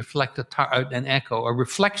insect that reflect an echo, a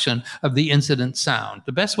reflection of the incident sound.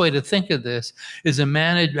 The best way to think of this is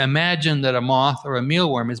imagine that a moth or a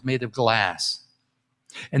mealworm is made of glass.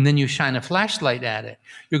 And then you shine a flashlight at it,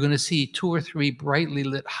 you're going to see 2 or 3 brightly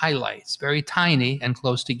lit highlights, very tiny and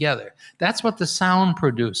close together. That's what the sound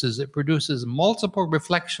produces. It produces multiple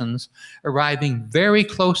reflections arriving very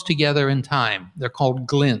close together in time. They're called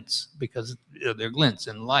glints because they're glints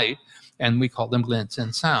in light, and we call them glints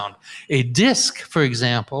in sound. A disc, for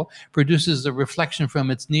example, produces a reflection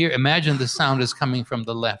from its near. Imagine the sound is coming from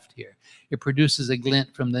the left here. It produces a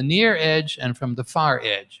glint from the near edge and from the far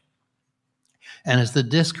edge. And as the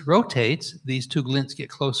disk rotates, these 2 glints get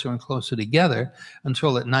closer and closer together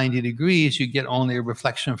until at 90 degrees, you get only a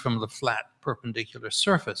reflection from the flat perpendicular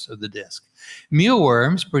surface of the disk.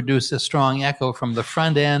 Mealworms produce a strong echo from the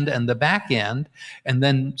front end and the back end, and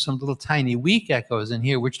then some little tiny weak echoes in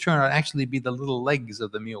here, which turn out to actually be the little legs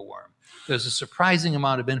of the mealworm. There's a surprising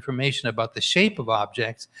amount of information about the shape of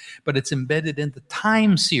objects, but it's embedded in the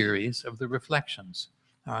time series of the reflections.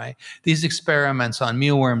 All right. These experiments on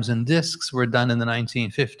mealworms and discs were done in the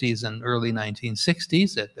 1950s and early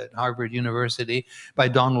 1960s at Harvard University by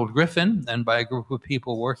Donald Griffin and by a group of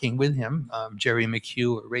people working with him, Jerry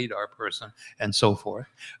McHugh, a radar person, and so forth.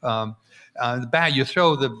 You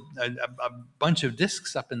throw a bunch of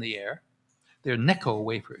discs up in the air. They're Necco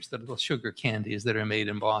wafers, the little sugar candies that are made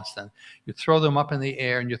in Boston. You throw them up in the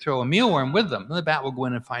air and you throw a mealworm with them. And the bat will go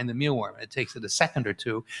in and find the mealworm. It takes it a second or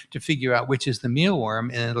 2 to figure out which is the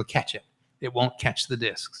mealworm, and it'll catch it. It won't catch the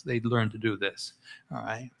discs. They learn to do this. All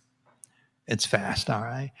right. It's fast. All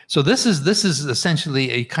right. So this is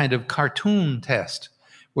essentially a kind of cartoon test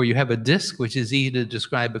where you have a disc which is easy to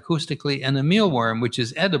describe acoustically and a mealworm which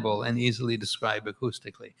is edible and easily described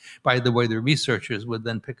acoustically. By the way, the researchers would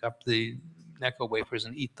then pick up the Necco wafers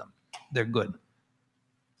and eat them. They're good.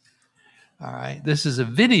 All right. This is a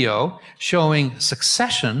video showing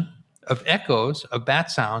succession of echoes of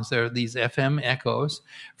bat sounds. There are these FM echoes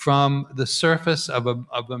from the surface of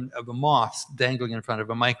a moth dangling in front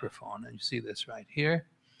of a microphone. And you see this right here.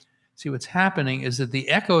 See, what's happening is that the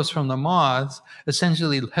echoes from the moths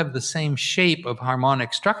essentially have the same shape of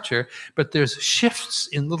harmonic structure, but there's shifts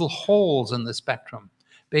in little holes in the spectrum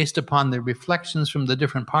based upon the reflections from the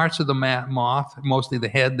different parts of the moth, mostly the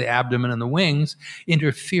head, the abdomen, and the wings,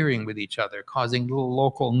 interfering with each other, causing little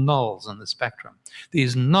local nulls in the spectrum.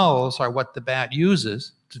 These nulls are what the bat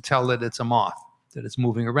uses to tell that it's a moth, that it's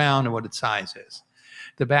moving around and what its size is.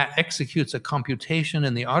 The bat executes a computation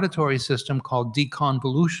in the auditory system called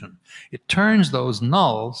deconvolution. It turns those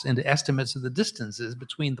nulls into estimates of the distances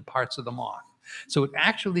between the parts of the moth. So it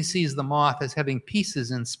actually sees the moth as having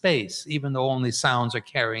pieces in space, even though only sounds are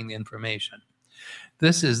carrying the information.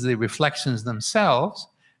 This is the reflections themselves.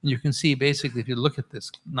 And you can see basically, if you look at this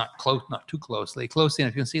not too closely enough,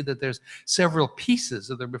 you can see that there's several pieces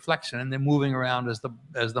of the reflection and they're moving around as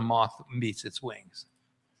the moth meets its wings.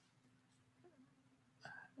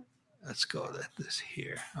 Let's go at this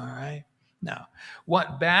here, all right? Now,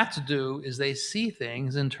 what bats do is they see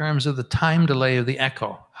things in terms of the time delay of the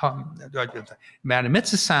echo. Bat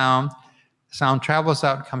emits a sound travels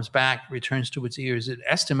out, comes back, returns to its ears. It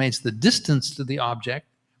estimates the distance to the object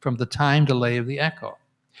from the time delay of the echo.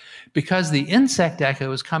 Because the insect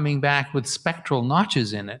echo is coming back with spectral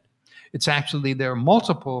notches in it, It's actually, there are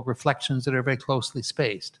multiple reflections that are very closely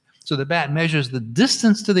spaced. So the bat measures the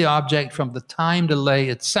distance to the object from the time delay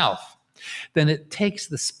itself. Then it takes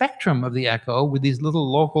the spectrum of the echo with these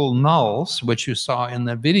little local nulls, which you saw in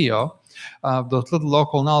the video, those little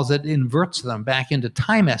local nulls, it inverts them back into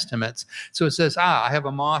time estimates. So it says, I have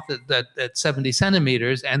a moth at 70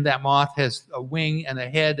 centimeters, and that moth has a wing and a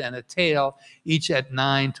head and a tail, each at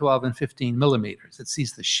 9, 12, and 15 millimeters. It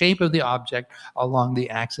sees the shape of the object along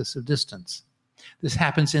the axis of distance. This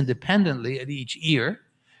happens independently at each ear,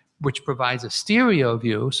 which provides a stereo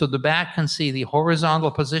view, so the bat can see the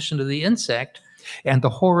horizontal position of the insect and the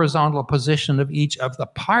horizontal position of each of the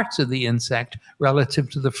parts of the insect relative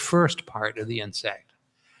to the first part of the insect.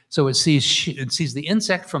 So it sees the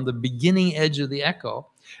insect from the beginning edge of the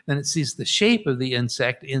echo, then it sees the shape of the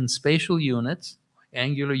insect in spatial units,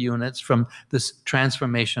 angular units, from this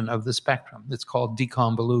transformation of the spectrum. It's called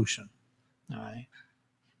deconvolution. All right.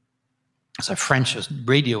 There's a French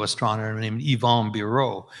radio astronomer named Yvon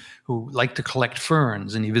Bureau who liked to collect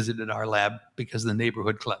ferns, and he visited our lab because the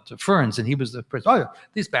neighborhood collected ferns, and he was the person, oh,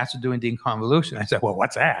 these bats are doing deconvolution. I said, well,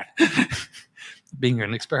 what's that? Being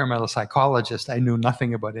an experimental psychologist, I knew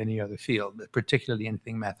nothing about any other field, but particularly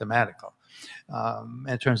anything mathematical. And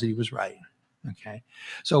it turns out he was right. Okay,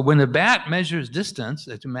 so when the bat measures distance,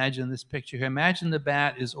 let's imagine this picture here. Imagine the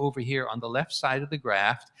bat is over here on the left side of the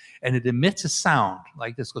graph, and it emits a sound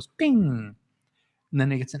like this, goes ping, and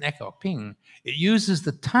then it gets an echo, ping. It uses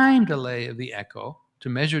the time delay of the echo to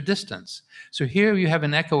measure distance. So here you have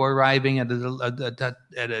an echo arriving at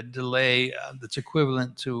a delay that's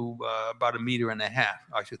equivalent to about 1.5 meters,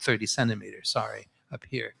 actually 30 centimeters, sorry, up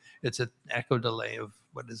here. It's an echo delay of,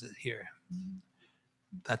 what is it here?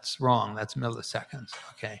 That's wrong. That's milliseconds.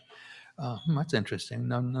 Okay. That's interesting.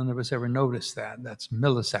 None of us ever noticed that. That's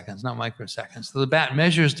milliseconds, not microseconds. So the bat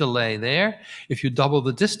measures delay there. If you double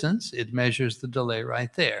the distance, it measures the delay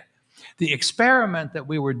right there. The experiment that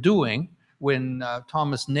we were doing when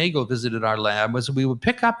Thomas Nagel visited our lab was we would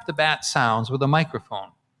pick up the bat sounds with a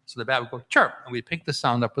microphone. So the bat would go chirp, and we'd pick the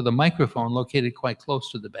sound up with a microphone located quite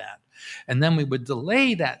close to the bat. And then we would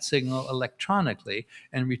delay that signal electronically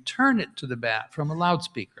and return it to the bat from a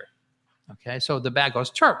loudspeaker. Okay, so the bat goes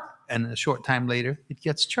chirp, and a short time later, it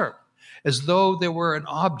gets chirp, as though there were an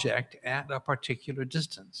object at a particular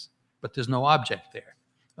distance, but there's no object there.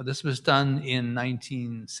 This was done in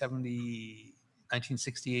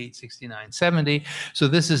 1968, 69, 70. So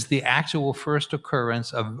this is the actual first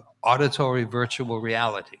occurrence of auditory virtual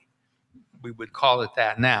reality. We would call it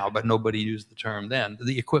that now, but nobody used the term then.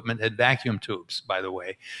 The equipment had vacuum tubes, by the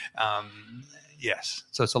way. Yes,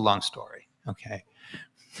 so it's a long story, okay.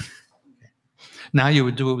 Now you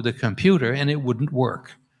would do it with a computer, and it wouldn't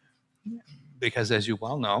work. Because as you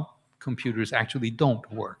well know, computers actually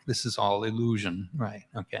don't work. This is all illusion, right?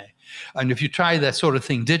 Okay. And if you try that sort of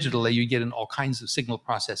thing digitally, you get in all kinds of signal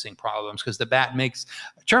processing problems because the bat makes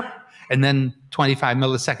a chirp, and then 25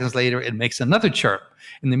 milliseconds later, it makes another chirp.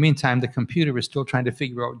 In the meantime, the computer is still trying to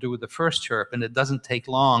figure out what to do with the first chirp, and it doesn't take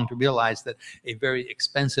long to realize that a very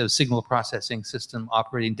expensive signal processing system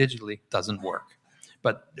operating digitally doesn't work.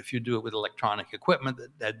 But if you do it with electronic equipment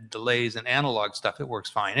that delays and analog stuff, it works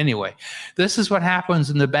fine. Anyway, this is what happens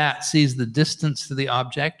when the bat sees the distance to the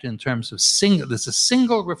object in terms of there's a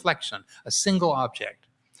single reflection, a single object.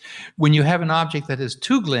 When you have an object that has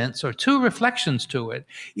two glints or two reflections to it,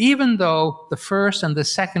 even though the first and the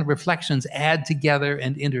second reflections add together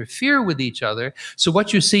and interfere with each other, so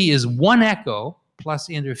what you see is one echo plus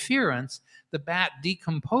interference, the bat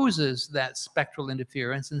decomposes that spectral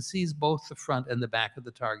interference and sees both the front and the back of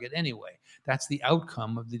the target anyway. That's the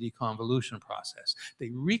outcome of the deconvolution process. They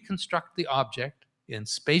reconstruct the object in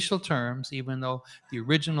spatial terms, even though the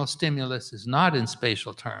original stimulus is not in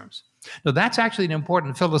spatial terms. Now, that's actually an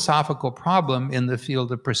important philosophical problem in the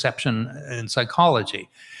field of perception in psychology.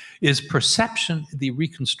 Is perception the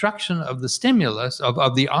reconstruction of the stimulus,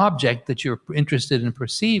 of the object that you're interested in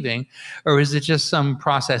perceiving, or is it just some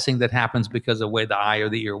processing that happens because of the way the eye or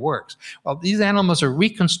the ear works? Well, these animals are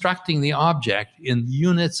reconstructing the object in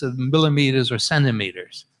units of millimeters or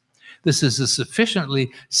centimeters. This is a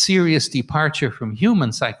sufficiently serious departure from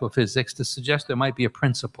human psychophysics to suggest there might be a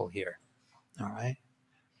principle here. All right?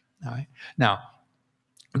 All right. Now,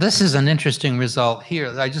 this is an interesting result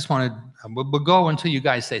here. I just wanted, we'll go until you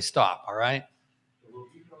guys say stop, all right?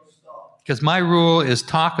 Because my rule is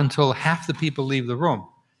talk until half the people leave the room.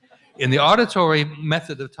 In the auditory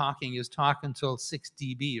method of talking is talk until 6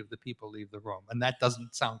 dB of the people leave the room. And that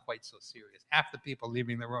doesn't sound quite so serious. Half the people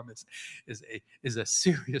leaving the room is a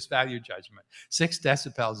serious value judgment. 6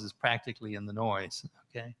 decibels is practically in the noise,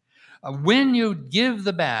 okay? When you give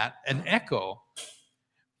the bat an echo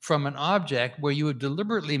from an object where you would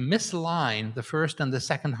deliberately misalign the first and the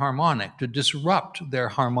second harmonic to disrupt their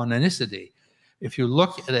harmonicity. If you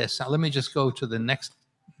look at this, let me just go to the next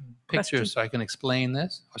picture Question. so I can explain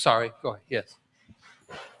this. Oh, sorry, go ahead, yes.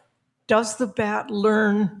 Does the bat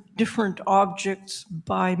learn different objects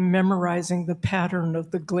by memorizing the pattern of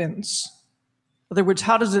the glints? In other words,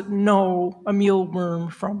 how does it know a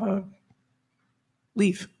mealworm from a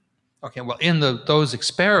leaf? Okay, well, in those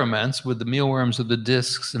experiments with the mealworms with the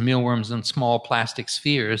discs, the mealworms in small plastic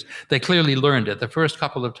spheres, they clearly learned it. The first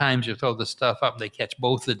couple of times you throw the stuff up, they catch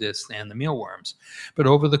both the discs and the mealworms. But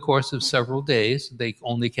over the course of several days, they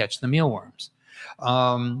only catch the mealworms.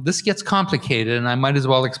 This gets complicated, and I might as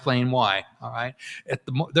well explain why. All right,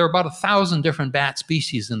 there are about 1,000 different bat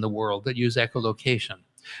species in the world that use echolocation.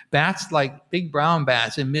 Bats, like big brown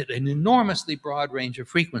bats, emit an enormously broad range of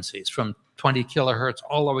frequencies, from 20 kilohertz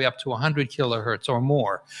all the way up to 100 kilohertz or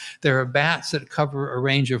more. There are bats that cover a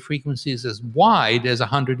range of frequencies as wide as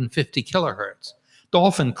 150 kilohertz.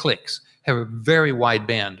 Dolphin clicks have a very wide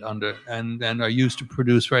band and are used to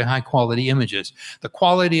produce very high quality images. The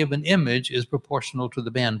quality of an image is proportional to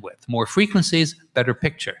the bandwidth. More frequencies, better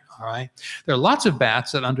picture, all right? There are lots of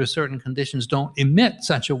bats that under certain conditions don't emit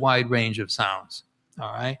such a wide range of sounds,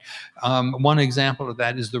 all right? One example of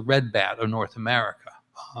that is the red bat of North America.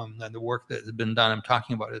 And the work that has been done, I'm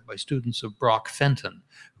talking about it by students of Brock Fenton,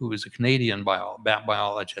 who is a Canadian bat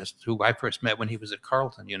biologist who I first met when he was at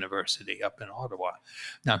Carleton University up in Ottawa.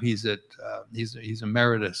 Now he's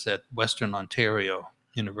emeritus at Western Ontario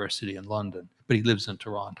University in London, but he lives in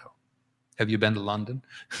Toronto. Have you been to London?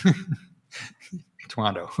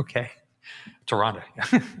 Toronto, okay. Toronto,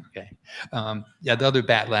 okay. Yeah, the other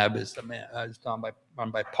bat lab is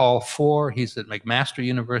run by Paul Four. He's at McMaster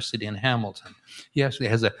University in Hamilton. He actually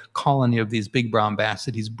has a colony of these big brown bats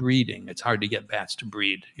that he's breeding. It's hard to get bats to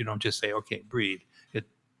breed. You don't just say, okay, breed.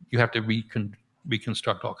 You have to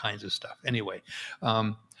reconstruct all kinds of stuff. Anyway,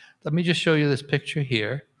 let me just show you this picture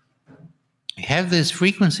here. You have these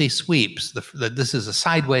frequency sweeps. This is a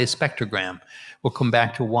sideways spectrogram. We'll come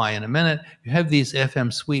back to why in a minute. You have these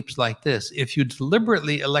FM sweeps like this. If you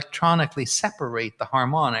deliberately electronically separate the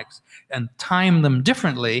harmonics and time them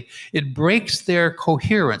differently, it breaks their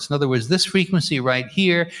coherence. In other words, this frequency right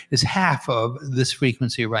here is half of this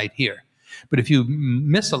frequency right here. But if you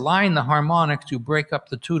misalign the harmonics, you break up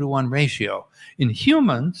the 2-to-1 ratio. In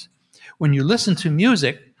humans, when you listen to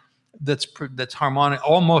music, that's harmonic.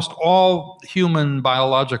 Almost all human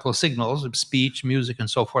biological signals of speech, music, and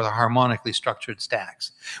so forth are harmonically structured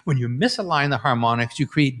stacks. When you misalign the harmonics, you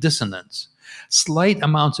create dissonance. Slight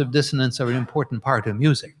amounts of dissonance are an important part of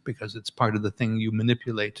music because it's part of the thing you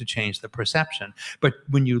manipulate to change the perception. But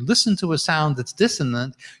when you listen to a sound that's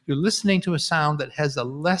dissonant, you're listening to a sound that has a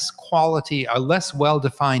less quality, a less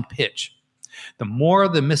well-defined pitch. The more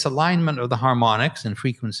the misalignment of the harmonics in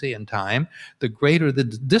frequency and time, the greater the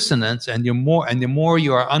dissonance, and the more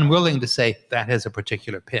you are unwilling to say that has a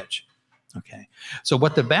particular pitch. Okay, so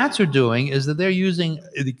what the bats are doing is that they're using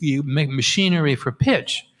machinery for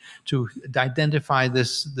pitch to identify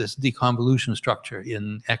this deconvolution structure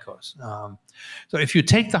in echoes. So if you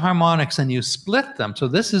take the harmonics and you split them, so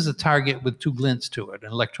this is a target with 2 glints to it,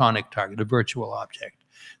 an electronic target, a virtual object.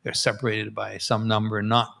 They're separated by some number,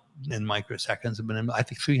 not in microseconds, but in, I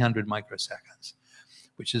think, 300 microseconds,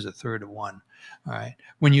 which is 1/3 of 1. All right.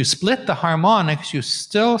 When you split the harmonics, you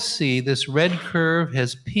still see this red curve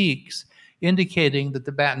has peaks, indicating that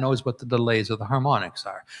the bat knows what the delays of the harmonics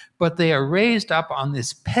are. But they are raised up on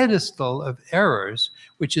this pedestal of errors,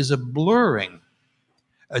 which is a blurring,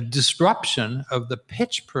 a disruption of the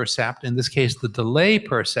pitch percept, in this case, the delay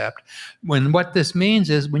percept. When what this means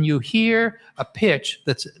is when you hear a pitch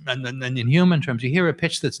that's, and in human terms, you hear a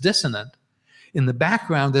pitch that's dissonant, in the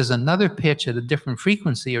background, there's another pitch at a different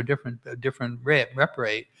frequency or different rep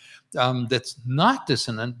rate that's not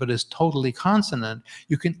dissonant, but is totally consonant.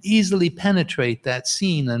 You can easily penetrate that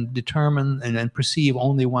scene and determine and perceive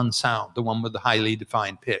only one sound, the one with the highly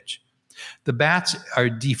defined pitch. The bats are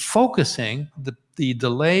defocusing the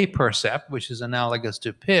delay percept, which is analogous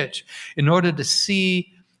to pitch, in order to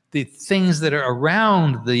see the things that are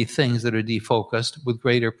around the things that are defocused with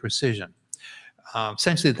greater precision.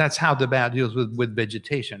 Essentially, that's how the bat deals with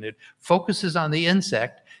vegetation. It focuses on the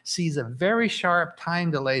insect, sees a very sharp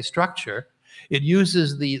time delay structure. It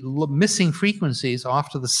uses the missing frequencies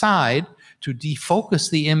off to the side to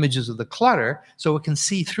defocus the images of the clutter so it can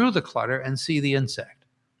see through the clutter and see the insect.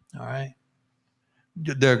 All right?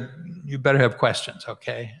 You better have questions,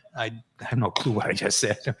 okay? I have no clue what I just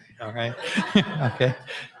said. All right? Okay.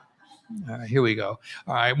 Here we go.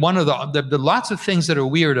 All right, one of the lots of things that are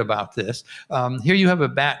weird about this. Here you have a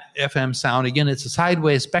bat FM sound. Again, it's a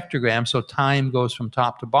sideways spectrogram, so time goes from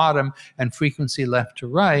top to bottom and frequency left to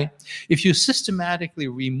right. If you systematically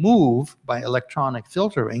remove, by electronic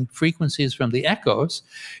filtering, frequencies from the echoes,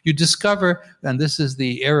 you discover, and this is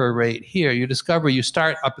the error rate here, you discover you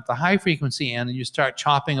start up at the high frequency end and you start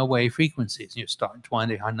chopping away frequencies. You start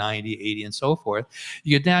 20, 90, 80, and so forth.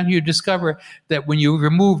 You get down here, you discover that when you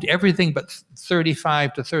removed everything but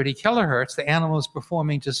 35 to 30 kilohertz, the animal is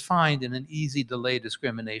performing just fine in an easy delay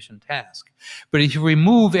discrimination task. But if you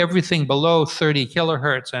remove everything below 30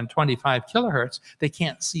 kilohertz and 25 kilohertz, they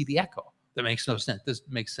can't see the echo. That makes no sense. This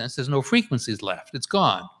makes sense. There's no frequencies left. It's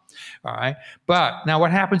gone. All right. But now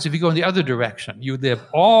what happens if you go in the other direction? You leave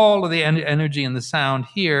all of the energy in the sound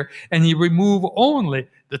here, and you remove only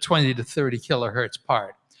the 20 to 30 kilohertz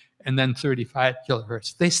part, and then 35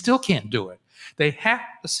 kilohertz. They still can't do it. They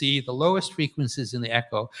have to see the lowest frequencies in the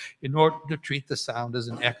echo in order to treat the sound as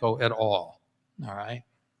an echo at all. All right?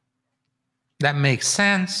 That makes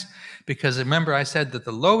sense because remember I said that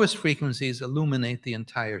the lowest frequencies illuminate the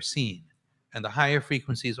entire scene and the higher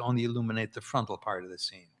frequencies only illuminate the frontal part of the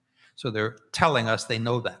scene. So they're telling us they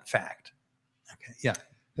know that fact. Okay, yeah.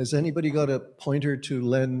 Has anybody got a pointer to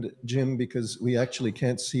lend Jim, because we actually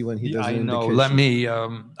can't see when he does an I know. indication? Let me.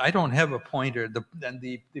 I don't have a pointer. The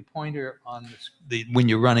pointer on when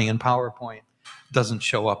you're running in PowerPoint doesn't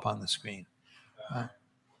show up on the screen.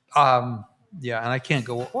 Yeah, and I can't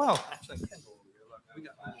go. Well, actually, I can go over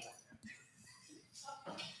here.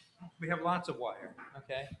 Look, we have lots of wire.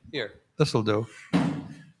 Okay, here. This will do.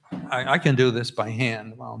 I can do this by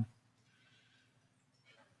hand. Well.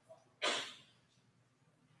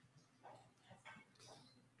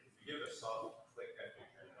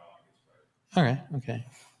 All right, okay.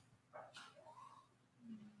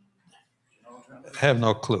 I have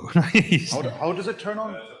no clue. How does it turn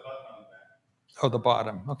on? Oh, the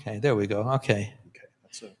bottom. Okay, there we go. Okay.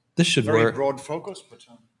 That's a This should very work. broad focus, but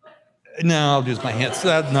No, I'll use my hands.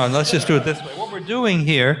 No, let's just do it this way. What we're doing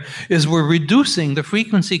here is we're reducing the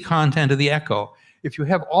frequency content of the echo. If you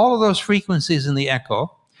have all of those frequencies in the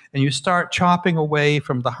echo, and you start chopping away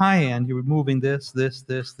from the high end, you're removing this.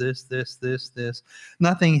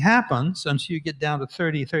 Nothing happens until you get down to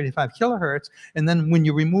 30, 35 kilohertz. And then when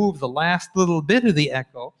you remove the last little bit of the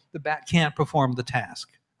echo, the bat can't perform the task.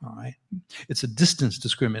 All right. It's a distance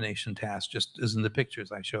discrimination task, just as in the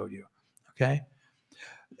pictures I showed you. Okay.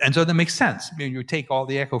 And so that makes sense. You take all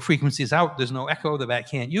the echo frequencies out, there's no echo, the bat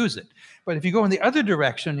can't use it. But if you go in the other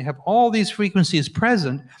direction, you have all these frequencies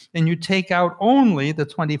present, and you take out only the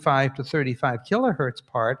 25 to 35 kilohertz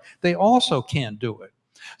part, they also can't do it.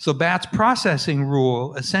 So bat's processing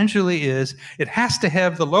rule essentially is it has to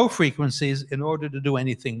have the low frequencies in order to do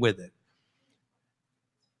anything with it.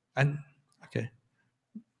 And okay.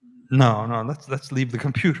 No, let's leave the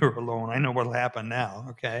computer alone. I know what'll happen now,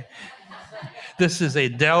 okay? This is a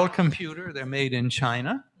Dell computer. They're made in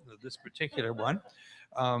China, this particular one.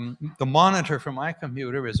 The monitor for my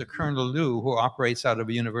computer is a Colonel Liu who operates out of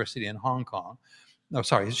a university in Hong Kong. No,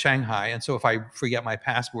 sorry, Shanghai. And so if I forget my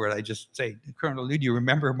password, I just say, Colonel Liu, do you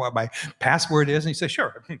remember what my password is? And he says,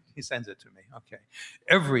 sure. He sends it to me. Okay.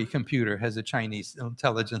 Every computer has a Chinese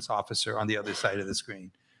intelligence officer on the other side of the screen.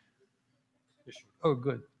 Oh,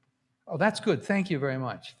 good. Oh, that's good. Thank you very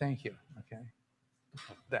much. Thank you. Okay.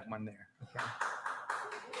 That one there. Okay.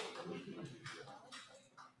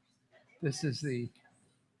 This is the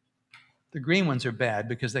green ones are bad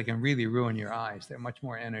because they can really ruin your eyes. They're much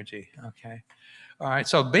more energy. Okay. All right.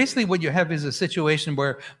 So basically what you have is a situation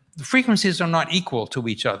where the frequencies are not equal to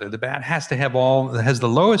each other. The bat has to have has the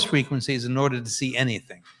lowest frequencies in order to see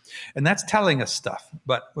anything. And that's telling us stuff,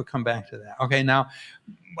 but we'll come back to that. Okay. Now,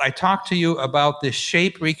 I talked to you about the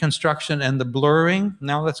shape reconstruction and the blurring.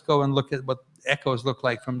 Now let's go and look at what echoes look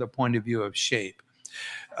like from the point of view of shape.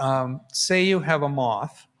 Say you have a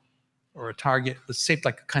moth or a target that's shaped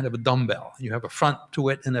like a kind of a dumbbell. You have a front to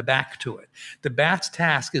it and a back to it. The bat's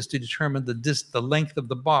task is to determine the length of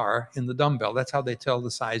the bar in the dumbbell. That's how they tell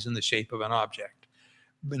the size and the shape of an object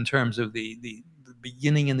in terms of the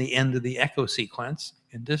beginning and the end of the echo sequence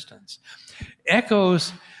in distance.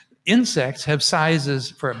 Insects have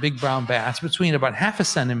sizes for big brown bats between about 0.5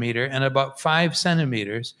 centimeter and about 5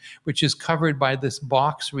 centimeters, which is covered by this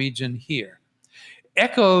box region here.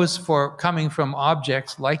 Echoes coming from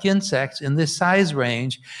objects like insects in this size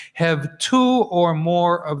range have 2 or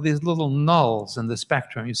more of these little nulls in the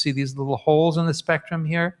spectrum. You see these little holes in the spectrum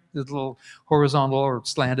here, these little horizontal or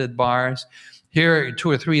slanted bars. Here are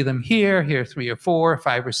 2 or 3 of them here 3 or 4,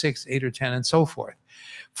 5 or 6, 8 or 10, and so forth.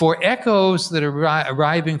 For echoes that are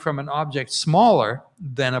arriving from an object smaller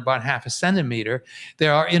than about 1/2 centimeter,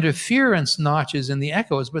 there are interference notches in the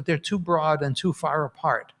echoes, but they're too broad and too far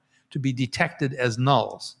apart to be detected as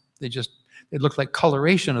nulls. They look like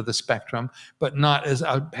coloration of the spectrum, but not as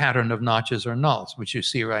a pattern of notches or nulls, which you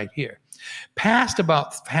see right here. Past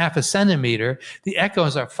about 1/2 centimeter, the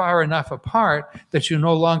echoes are far enough apart that you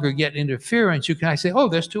no longer get interference. You can say, oh,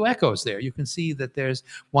 there's 2 echoes there. You can see that there's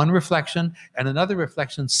one reflection and another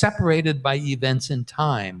reflection separated by events in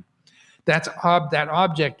time. That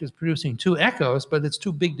object is producing 2 echoes, but it's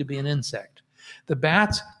too big to be an insect. The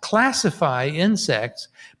bats classify insects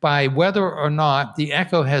by whether or not the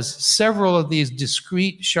echo has several of these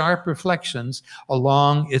discrete, sharp reflections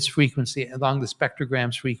along its frequency, along the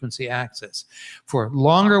spectrogram's frequency axis. For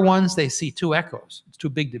longer ones, they see 2 echoes. It's too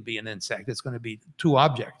big to be an insect. It's going to be 2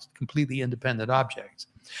 objects, completely independent objects.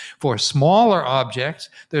 For smaller objects,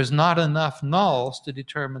 there's not enough nulls to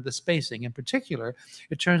determine the spacing. In particular,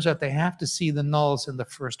 it turns out they have to see the nulls in the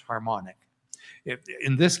first harmonic.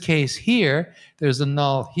 In this case here, there's a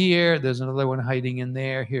null here, there's another one hiding in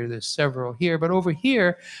there, here there's several here, but over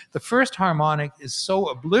here, the first harmonic is so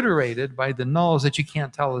obliterated by the nulls that you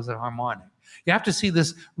can't tell is a harmonic. You have to see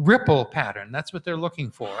this ripple pattern. That's what they're looking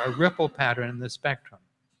for, a ripple pattern in the spectrum.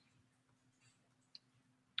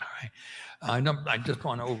 All right. I just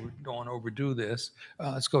don't want to overdo this.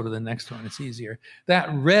 Let's go to the next one. It's easier. That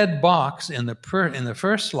red box in the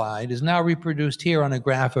first slide is now reproduced here on a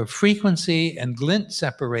graph of frequency and glint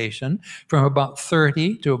separation from about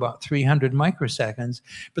 30 to about 300 microseconds.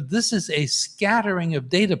 But this is a scattering of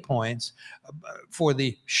data points for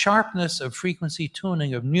the sharpness of frequency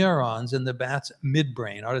tuning of neurons in the bat's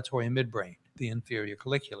midbrain, auditory midbrain, the inferior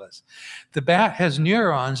colliculus. The bat has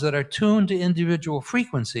neurons that are tuned to individual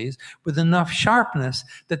frequencies with enough sharpness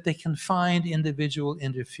that they can find individual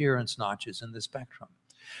interference notches in the spectrum.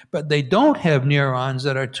 But they don't have neurons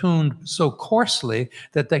that are tuned so coarsely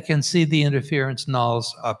that they can see the interference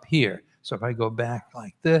nulls up here. So if I go back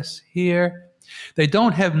like this here, they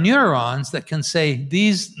don't have neurons that can say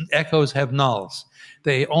these echoes have nulls.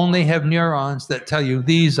 They only have neurons that tell you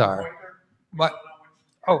these are. What?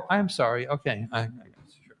 Oh, I'm sorry. Okay. Sure.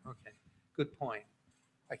 Okay. Good point.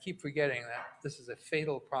 I keep forgetting that this is a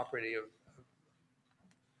fatal property of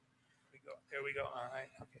there we go. All right.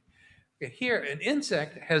 Okay. Okay. Here, an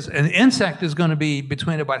insect is going to be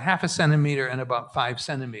between about 1/2 centimeter and about 5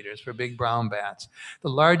 centimeters for big brown bats. The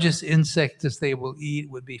largest insect that they will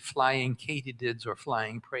eat would be flying katydids or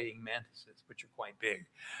flying praying mantises, which are quite big.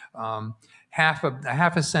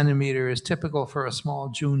 1/2 centimeter is typical for a small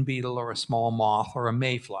June beetle or a small moth or a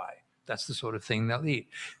mayfly. That's the sort of thing they'll eat.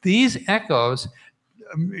 These echoes,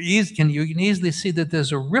 you can easily see that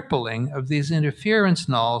there's a rippling of these interference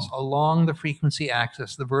nulls along the frequency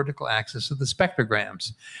axis, the vertical axis of the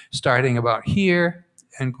spectrograms, starting about here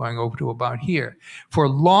and going over to about here. For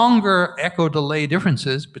longer echo delay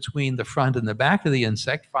differences between the front and the back of the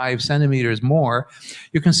insect, 5 centimeters more,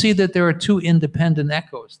 you can see that there are 2 independent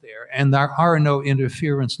echoes there, and there are no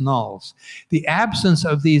interference nulls. The absence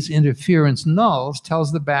of these interference nulls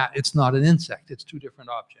tells the bat it's not an insect, it's 2 different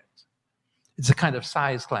objects. It's a kind of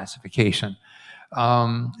size classification.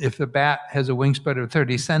 If the bat has a wingspread of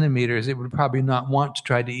 30 centimeters, it would probably not want to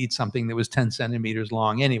try to eat something that was 10 centimeters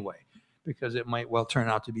long anyway, because it might well turn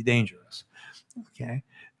out to be dangerous. Okay.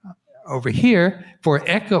 Over here, for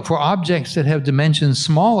objects that have dimensions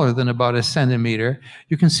smaller than about 1 centimeter,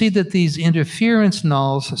 you can see that these interference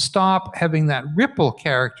nulls stop having that ripple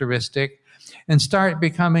characteristic and start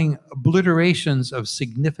becoming obliterations of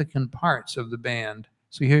significant parts of the band.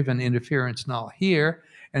 So you have an interference null here,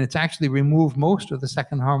 and it's actually removed most of the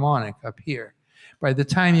second harmonic up here. By the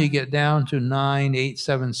time you get down to 9, 8,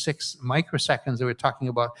 7, 6 microseconds, we're talking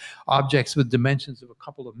about objects with dimensions of a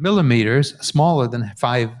couple of millimeters, smaller than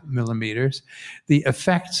 5 millimeters. The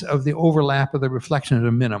effects of the overlap of the reflection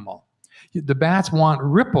are minimal. The bats want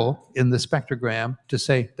ripple in the spectrogram to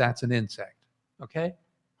say that's an insect. Okay?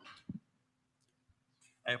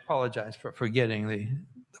 I apologize for forgetting the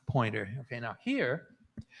pointer. Okay, now here,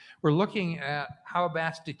 we're looking at how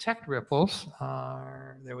bats detect ripples.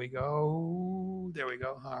 There we go. There we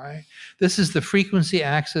go. All right. This is the frequency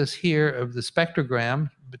axis here of the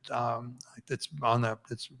spectrogram.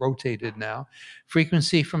 It's rotated now.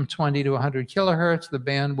 Frequency from 20 to 100 kilohertz. The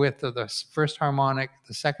bandwidth of the first harmonic,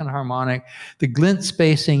 the second harmonic, the glint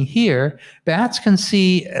spacing here. Bats can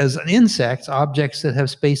see as an insect objects that have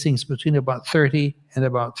spacings between about 30 and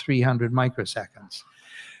about 300 microseconds.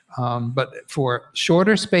 But for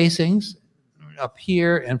shorter spacings, up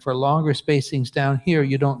here, and for longer spacings down here,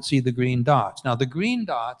 you don't see the green dots. Now, the green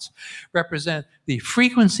dots represent the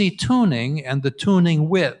frequency tuning and the tuning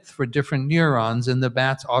width for different neurons in the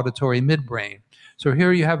bat's auditory midbrain. So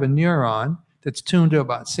here you have a neuron that's tuned to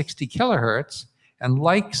about 60 kilohertz and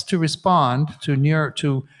likes to respond to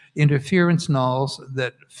interference nulls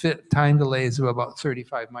that fit time delays of about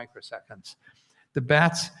 35 microseconds. The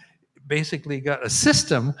bat's basically got a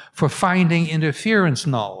system for finding interference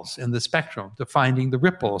nulls in the spectrum, to finding the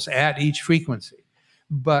ripples at each frequency,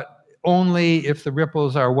 but only if the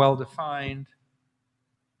ripples are well defined,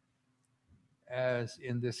 as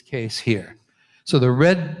in this case here. So the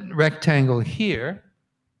red rectangle here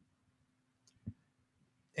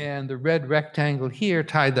and the red rectangle here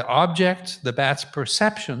tie the objects, the bat's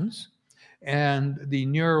perceptions, and the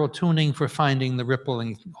neural tuning for finding the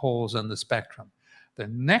rippling holes in the spectrum. The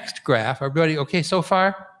next graph, everybody okay so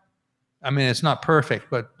far? I mean, it's not perfect,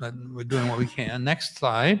 but we're doing what we can. Next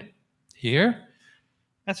slide here.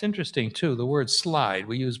 That's interesting too, the word slide.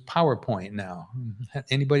 We use PowerPoint now.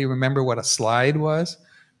 Anybody remember what a slide was?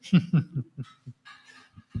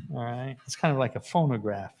 All right, it's kind of like a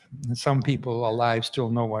phonograph. And some people alive still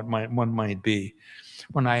know what one might be.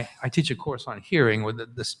 When I teach a course on hearing,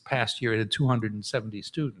 this past year I had 270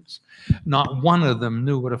 students. Not one of them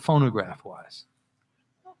knew what a phonograph was.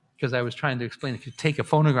 Because I was trying to explain, if you take a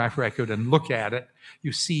phonograph record and look at it,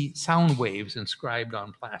 you see sound waves inscribed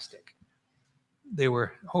on plastic. They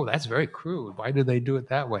were, oh, that's very crude. Why did they do it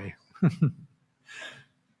that way?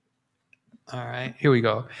 All right, here we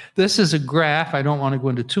go. This is a graph. I don't want to go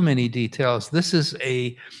into too many details. This is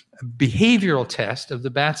a behavioral test of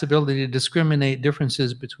the bat's ability to discriminate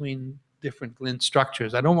differences between different glint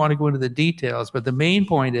structures. I don't want to go into the details, but the main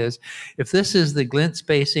point is, if this is the glint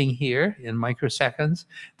spacing here in microseconds,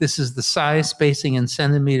 this is the size spacing in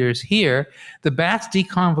centimeters here, the bat's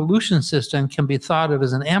deconvolution system can be thought of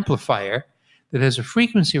as an amplifier that has a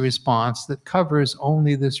frequency response that covers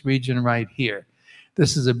only this region right here.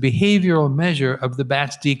 This is a behavioral measure of the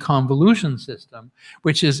bat's deconvolution system,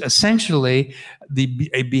 which is essentially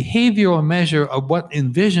a behavioral measure of what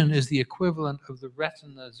in vision is the equivalent of the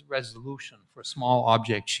retina's resolution for small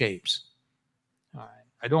object shapes. All right.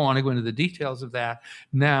 I don't want to go into the details of that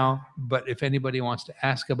now, but if anybody wants to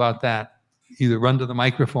ask about that, either run to the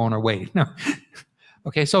microphone or wait. No.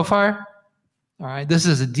 Okay, so far? All right, this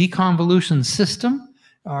is a deconvolution system.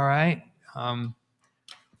 All right.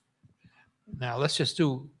 Now let's just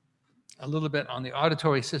do a little bit on the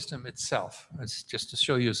auditory system itself. It's just to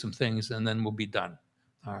show you some things, and then we'll be done.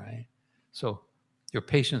 All right. So your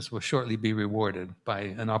patience will shortly be rewarded by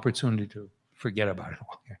an opportunity to forget about it.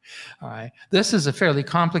 All right. This is a fairly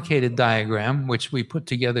complicated diagram, which we put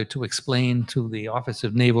together to explain to the Office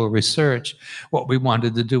of Naval Research what we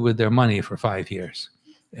wanted to do with their money for 5 years.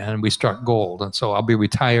 And we struck gold. And so I'll be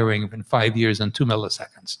retiring in 5 years and 2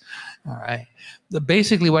 milliseconds. All right.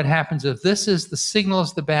 Basically what happens if this is the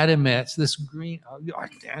signals the bat emits, this green,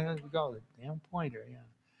 there we go, the damn pointer, yeah.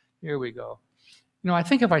 Here we go. You know, I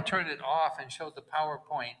think if I turned it off and showed the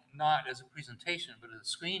PowerPoint, not as a presentation, but as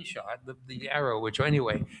a screenshot, the arrow, which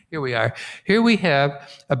anyway, here we are. Here we have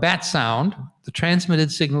a bat sound, the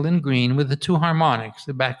transmitted signal in green with the two harmonics.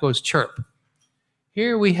 The bat goes chirp.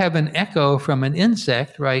 Here we have an echo from an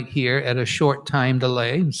insect right here at a short time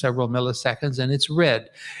delay, several milliseconds, and it's red.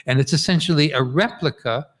 And it's essentially a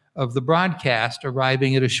replica of the broadcast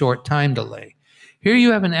arriving at a short time delay. Here you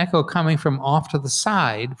have an echo coming from off to the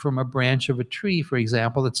side from a branch of a tree, for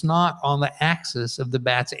example. It's not on the axis of the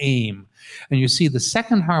bat's aim. And you see the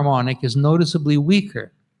second harmonic is noticeably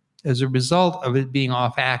weaker as a result of it being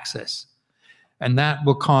off axis. And that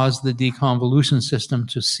will cause the deconvolution system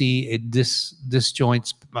to see a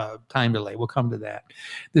disjoint time delay. We'll come to that.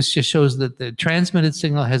 This just shows that the transmitted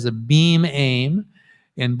signal has a beam aim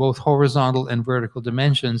in both horizontal and vertical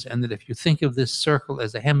dimensions, and that if you think of this circle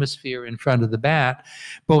as a hemisphere in front of the bat,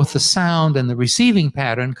 both the sound and the receiving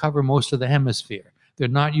pattern cover most of the hemisphere. They're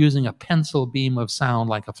not using a pencil beam of sound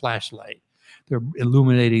like a flashlight. They're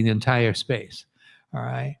illuminating the entire space. All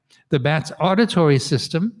right. The bat's auditory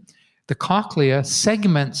system, the cochlea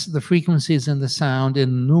segments the frequencies in the sound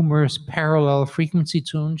in numerous parallel frequency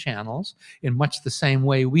tune channels in much the same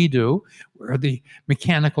way we do, where the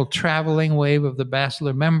mechanical traveling wave of the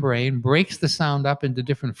basilar membrane breaks the sound up into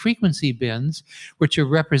different frequency bins, which are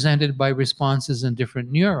represented by responses in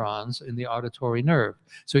different neurons in the auditory nerve.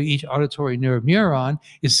 So each auditory nerve neuron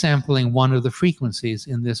is sampling one of the frequencies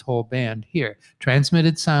in this whole band here.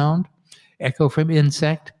 Transmitted sound, echo from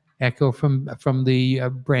insect, echo from the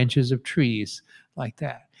branches of trees, like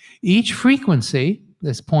that. Each frequency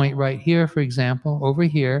this point right here, for example, over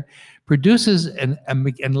here, produces an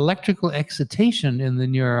electrical excitation in the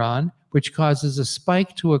neuron, which causes a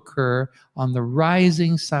spike to occur on the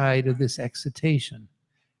rising side of this excitation.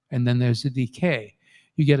 And then there's a decay.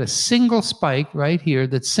 You get a single spike right here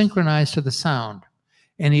that's synchronized to the sound.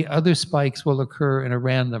 Any other spikes will occur in a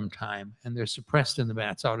random time, and they're suppressed in the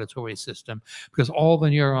bat's auditory system because all the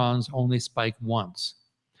neurons only spike once.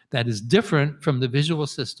 That is different from the visual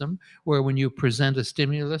system, where when you present a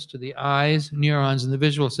stimulus to the eyes, neurons in the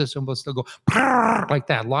visual system will still go like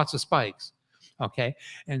that, lots of spikes. Okay,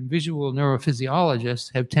 and visual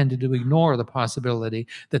neurophysiologists have tended to ignore the possibility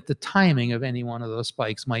that the timing of any one of those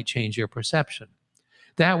spikes might change your perception.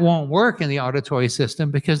 That won't work in the auditory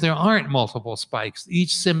system because there aren't multiple spikes.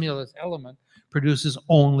 Each stimulus element produces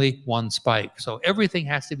only one spike. So everything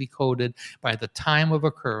has to be coded by the time of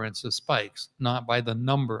occurrence of spikes, not by the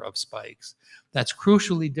number of spikes. That's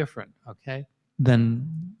crucially different, okay,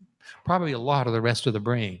 than probably a lot of the rest of the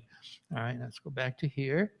brain. All right, let's go back to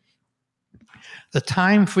here. The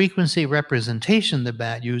time frequency representation the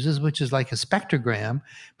bat uses, which is like a spectrogram,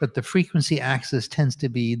 but the frequency axis tends to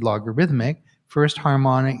be logarithmic. First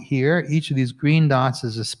harmonic here, each of these green dots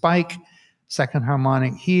is a spike. Second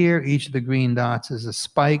harmonic here, each of the green dots is a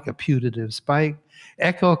spike, a putative spike.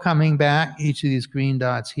 Echo coming back, each of these green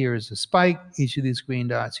dots here is a spike, each of these green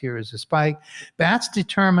dots here is a spike. Bats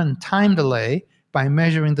determine time delay by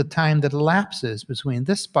measuring the time that elapses between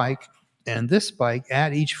this spike and this spike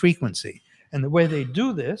at each frequency. And the way they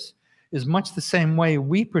do this is much the same way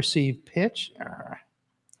we perceive pitch.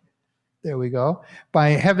 There we go. By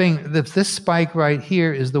having this spike right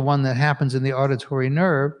here is the one that happens in the auditory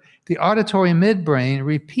nerve. The auditory midbrain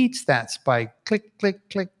repeats that spike, click, click,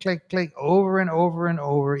 click, click, click, over and over and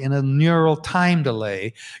over in a neural time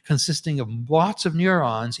delay consisting of lots of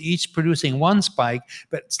neurons, each producing one spike,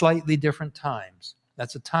 but slightly different times.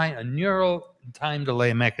 That's a neural time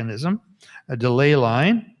delay mechanism, a delay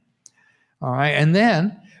line. All right, and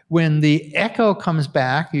then when the echo comes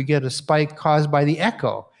back, you get a spike caused by the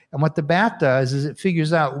echo. And what the bat does is it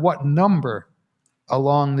figures out what number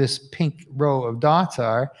along this pink row of dots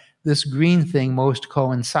are. This green thing most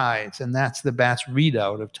coincides, and that's the bat's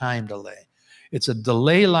readout of time delay. It's a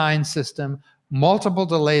delay line system, multiple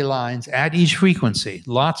delay lines at each frequency,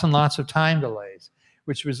 lots and lots of time delays,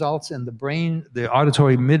 which results in the brain, the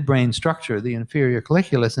auditory midbrain structure, the inferior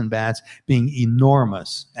colliculus in bats being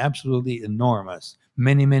enormous, absolutely enormous.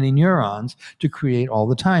 Many, many neurons to create all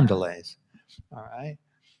the time delays. All right.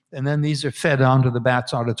 And then these are fed onto the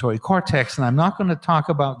bat's auditory cortex. And I'm not going to talk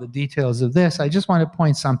about the details of this. I just want to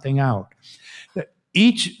point something out. That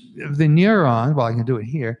each of the neurons, well, I can do it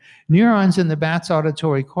here, neurons in the bat's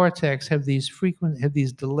auditory cortex have these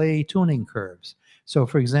delay tuning curves. So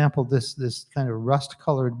for example, this kind of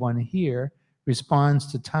rust-colored one here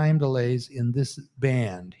responds to time delays in this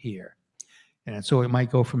band here. And so it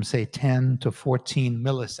might go from, say, 10 to 14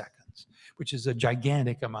 milliseconds, which is a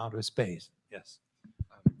gigantic amount of space. Yes.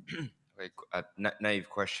 Okay, naive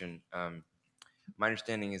question. My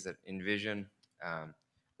understanding is that in vision,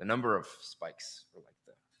 the number of spikes, or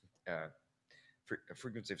like the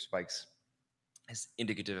frequency of spikes, is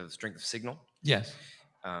indicative of the strength of signal. Yes.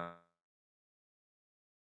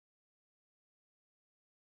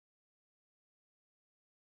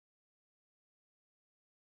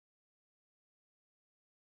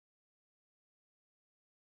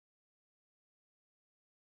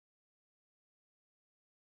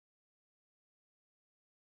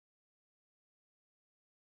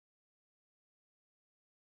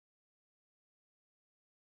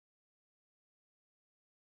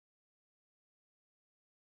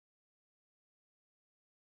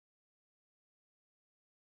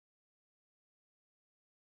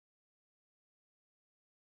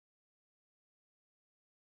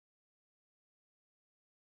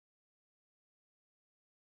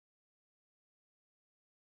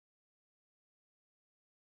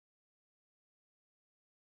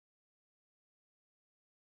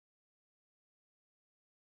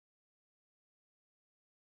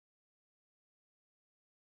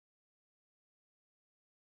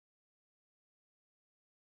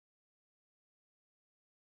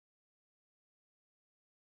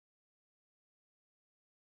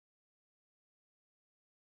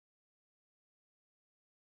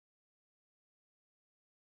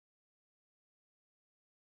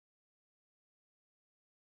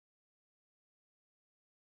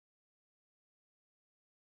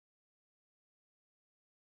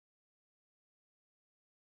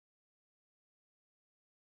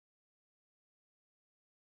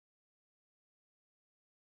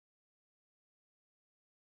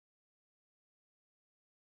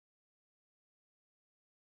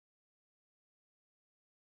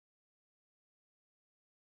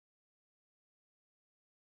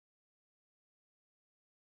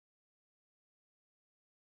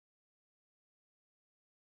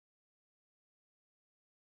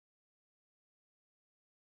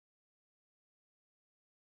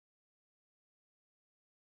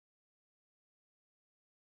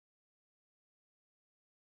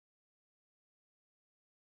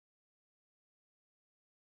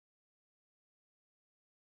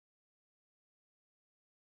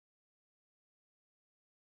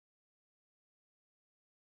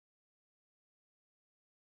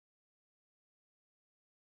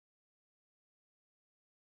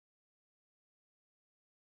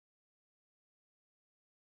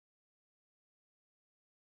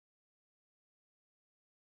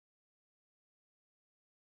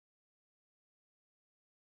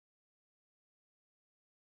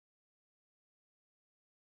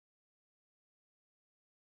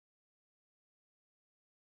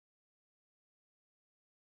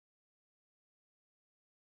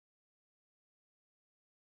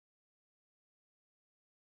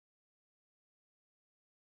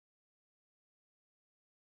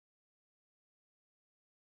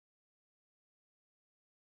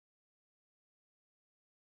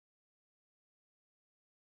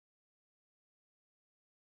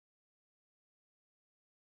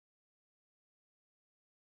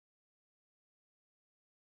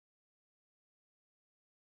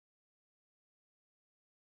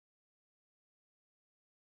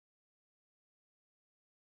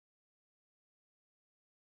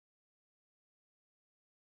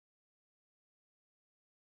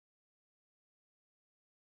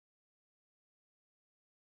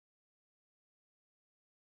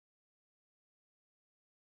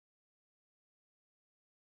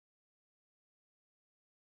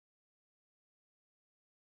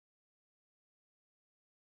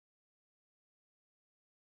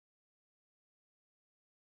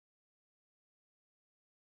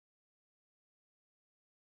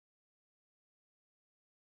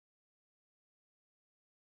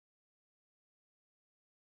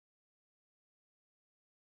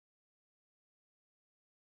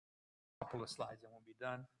 couple of slides and we'll be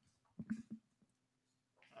done.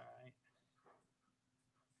 All right.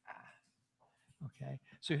 Okay,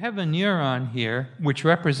 so you have a neuron here which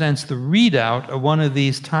represents the readout of one of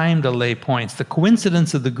these time delay points. The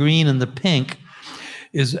coincidence of the green and the pink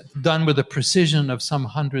is done with a precision of some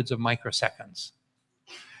hundreds of microseconds.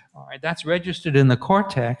 All right, that's registered in the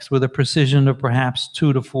cortex with a precision of perhaps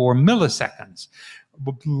 2 to 4 milliseconds.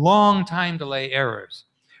 Long time delay errors.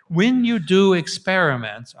 When you do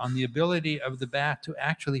experiments on the ability of the bat to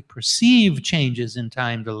actually perceive changes in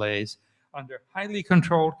time delays under highly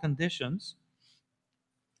controlled conditions,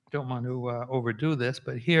 don't want to overdo this,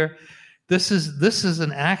 but here, this is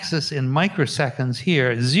an axis in microseconds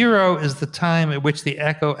here. 0 is the time at which the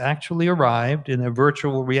echo actually arrived in a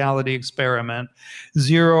virtual reality experiment.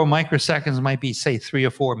 0 microseconds might be, say, 3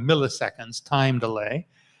 or 4 milliseconds time delay.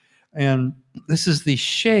 And this is the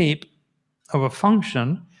shape of a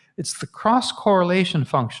function. It's the cross-correlation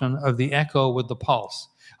function of the echo with the pulse.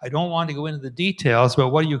 I don't want to go into the details, but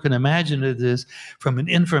what you can imagine it is, from an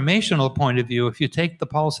informational point of view, if you take the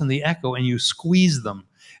pulse and the echo and you squeeze them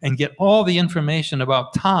and get all the information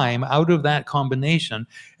about time out of that combination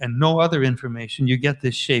and no other information, you get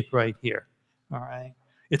this shape right here. All right.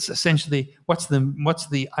 It's essentially what's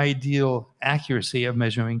the ideal accuracy of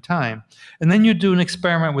measuring time. And then you do an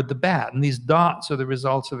experiment with the bat, and these dots are the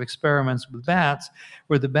results of experiments with bats,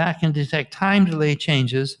 where the bat can detect time delay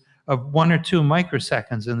changes of 1 or 2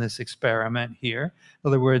 microseconds in this experiment here. In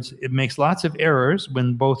other words, it makes lots of errors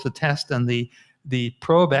when both the test and the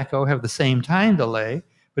probe echo have the same time delay,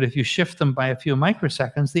 but if you shift them by a few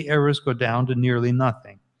microseconds, the errors go down to nearly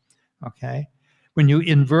nothing. Okay? When you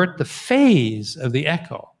invert the phase of the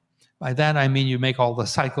echo, by that I mean you make all the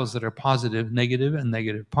cycles that are positive, negative, and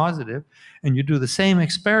negative, positive, and you do the same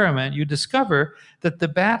experiment, you discover that the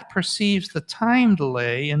bat perceives the time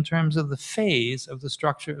delay in terms of the phase of the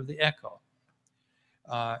structure of the echo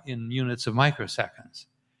in units of microseconds.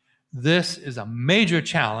 This is a major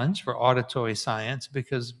challenge for auditory science,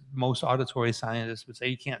 because most auditory scientists would say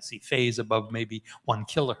you can't see phase above maybe 1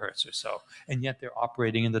 kilohertz or so, and yet they're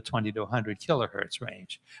operating in the 20 to 100 kilohertz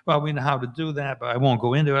range. Well, we know how to do that, but I won't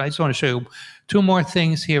go into it. I just want to show you 2 more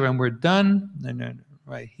things here, and we're done. And then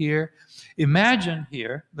right here, imagine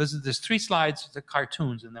here, there's 3 slides, the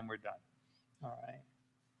cartoons, and then we're done. All right.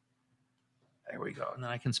 There we go. And then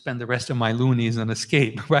I can spend the rest of my loonies and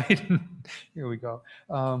escape, right? Here we go.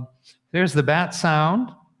 There's the bat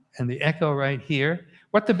sound and the echo right here.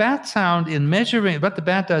 What the bat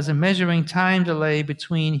does in measuring time delay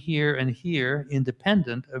between here and here,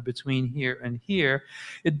 independent of between here and here,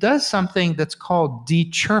 it does something that's called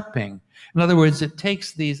de-chirping. In other words, it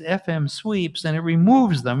takes these FM sweeps and it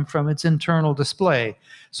removes them from its internal display.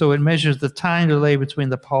 So it measures the time delay between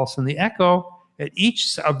the pulse and the echo at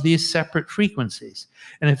each of these separate frequencies.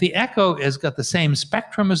 And if the echo has got the same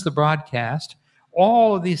spectrum as the broadcast,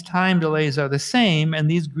 all of these time delays are the same, and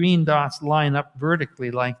these green dots line up vertically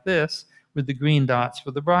like this with the green dots for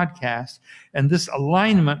the broadcast. And this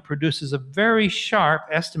alignment produces a very sharp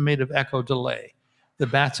estimate of echo delay, the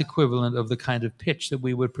bat's equivalent of the kind of pitch that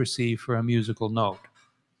we would perceive for a musical note.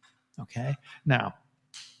 Okay? Now,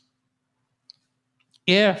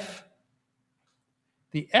 if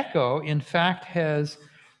the echo, in fact, has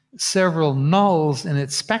several nulls in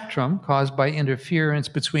its spectrum caused by interference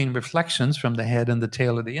between reflections from the head and the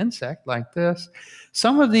tail of the insect, like this.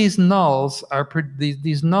 Some of these nulls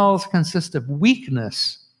consist of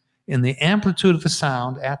weakness in the amplitude of the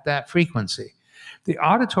sound at that frequency. The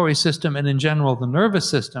auditory system, and in general the nervous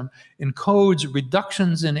system, encodes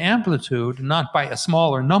reductions in amplitude not by a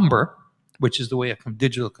smaller number, which is the way a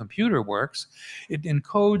digital computer works. It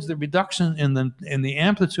encodes the reduction in the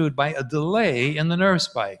amplitude by a delay in the nerve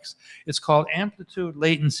spikes. It's called amplitude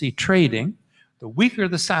latency trading. The weaker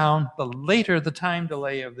the sound, the later the time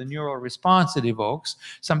delay of the neural response it evokes,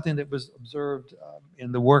 something that was observed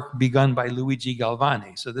in the work begun by Luigi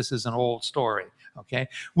Galvani. So this is an old story, okay?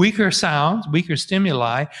 Weaker sounds, weaker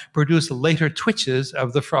stimuli produce later twitches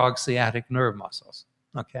of the frog's sciatic nerve muscles,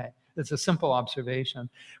 okay? It's a simple observation.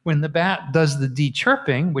 When the bat does the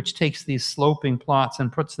de-chirping, which takes these sloping plots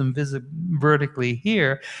and puts them vertically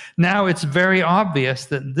here, now it's very obvious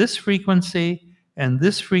that this frequency and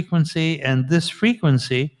this frequency and this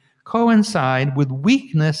frequency coincide with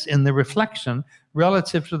weakness in the reflection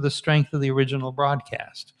relative to the strength of the original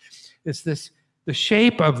broadcast. It's the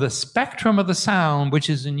shape of the spectrum of the sound, which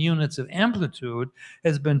is in units of amplitude,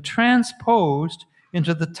 has been transposed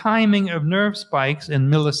into the timing of nerve spikes in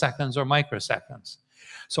milliseconds or microseconds.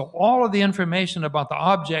 So all of the information about the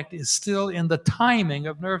object is still in the timing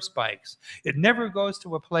of nerve spikes. It never goes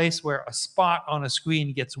to a place where a spot on a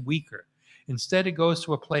screen gets weaker. Instead, it goes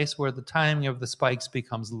to a place where the timing of the spikes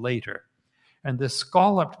becomes later. And this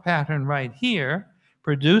scalloped pattern right here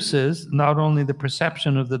produces not only the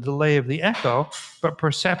perception of the delay of the echo, but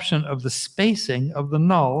perception of the spacing of the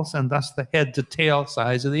nulls and thus the head to tail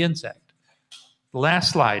size of the insect. The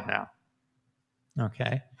last slide now.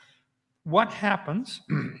 Okay. What happens?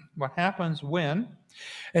 What happens when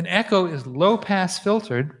an echo is low pass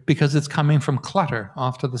filtered because it's coming from clutter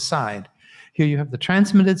off to the side? Here you have the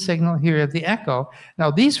transmitted signal, here you have the echo.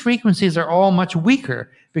 Now these frequencies are all much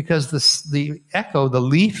weaker because the echo, the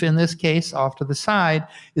leaf in this case off to the side,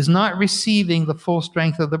 is not receiving the full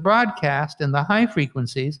strength of the broadcast in the high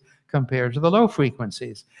frequencies compared to the low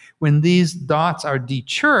frequencies. When these dots are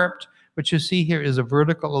dechirped, what you see here is a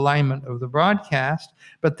vertical alignment of the broadcast,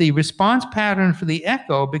 but the response pattern for the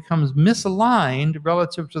echo becomes misaligned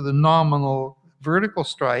relative to the nominal vertical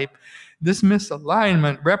stripe. This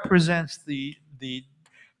misalignment represents the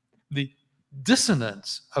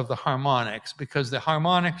dissonance of the harmonics because the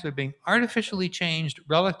harmonics are being artificially changed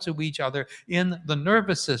relative to each other in the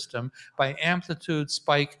nervous system by amplitude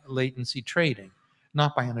spike latency trading.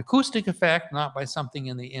 Not by an acoustic effect, not by something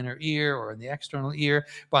in the inner ear or in the external ear,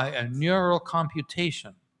 by a neural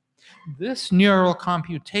computation. This neural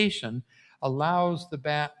computation allows the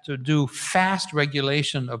bat to do fast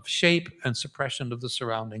regulation of shape and suppression of the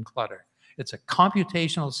surrounding clutter. It's a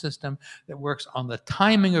computational system that works on the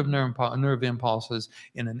timing of nerve impulses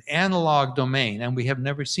in an analog domain, and we have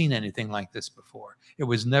never seen anything like this before. It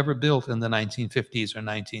was never built in the 1950s or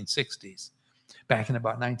 1960s. Back in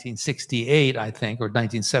about 1968, I think, or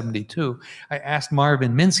 1972, I asked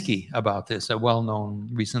Marvin Minsky about this, a well-known,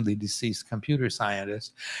 recently deceased computer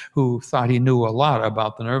scientist who thought he knew a lot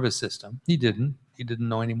about the nervous system. He didn't. He didn't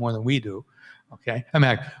know any more than we do. Okay? I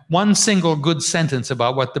mean, one single good sentence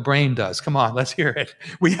about what the brain does. Come on, let's hear it.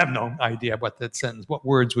 We have no idea what that sentence, what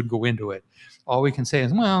words would go into it. All we can say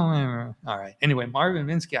is, well, all right. Anyway, Marvin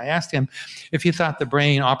Minsky, I asked him if he thought the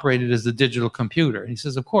brain operated as a digital computer. And he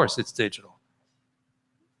says, of course it's digital.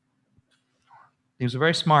 He was a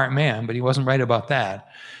very smart man, but he wasn't right about that.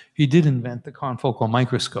 He did invent the confocal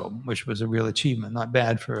microscope, which was a real achievement, not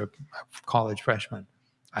bad for a college freshman.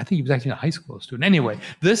 I think he was actually a high school student. Anyway,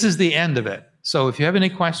 this is the end of it. So if you have any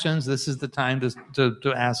questions, this is the time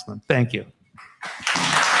to ask them. Thank you.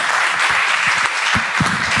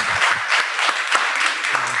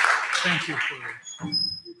 Thank you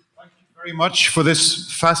very much for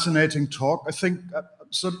this fascinating talk. I think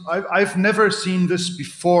I've never seen this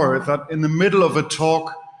before, that in the middle of a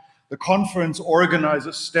talk, the conference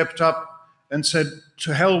organizers stepped up and said,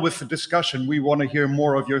 to hell with the discussion, we want to hear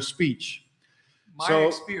more of your speech. My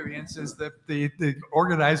experience is that the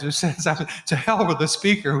organizer says, to hell with the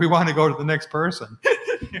speaker, we want to go to the next person.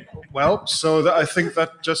 Well, so I think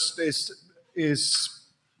that just is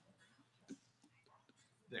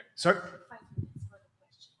there. Sorry?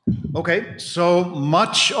 Okay, so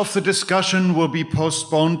much of the discussion will be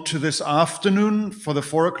postponed to this afternoon for the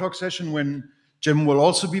 4 o'clock session when Jim will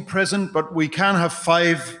also be present, but we can have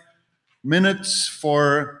 5 minutes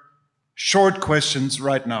for short questions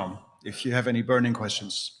right now, if you have any burning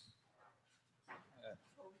questions.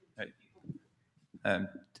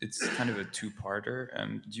 It's kind of a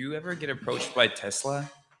two-parter. Do you ever get approached by Tesla?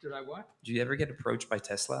 Did I what? Do you ever get approached by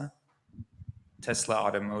Tesla? Tesla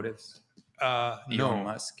Automotives? No. Elon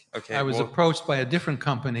Musk. Okay. I was approached by a different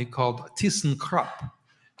company called ThyssenKrupp.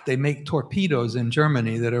 They make torpedoes in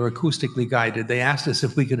Germany that are acoustically guided. They asked us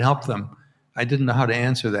if we could help them. I didn't know how to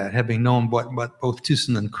answer that, having known what both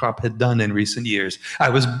Thyssen and Krupp had done in recent years. I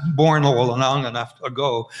was born long enough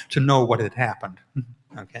ago to know what had happened.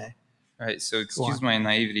 Okay. All right. So excuse my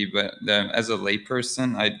naivety, but as a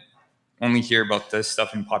layperson, I only hear about this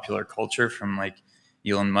stuff in popular culture from like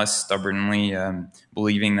Elon Musk stubbornly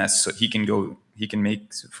believing that he can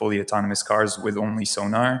make fully autonomous cars with only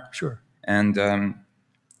sonar. Sure. And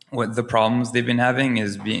what the problems they've been having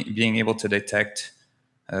is being able to detect,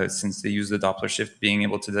 since they use the Doppler shift, being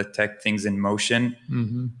able to detect things in motion,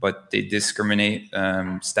 but they discriminate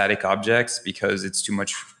static objects because it's too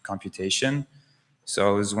much computation. So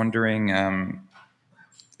I was wondering,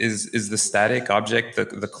 is the static object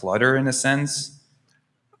the clutter in a sense?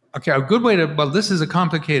 Okay, a good way to, well, this is a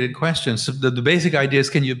complicated question. So the basic idea is,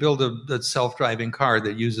 can you build a self-driving car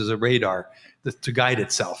that uses a radar to guide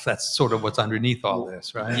itself? That's sort of what's underneath all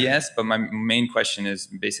this, right? Yes, but my main question is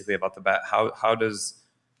basically about the bat. How does,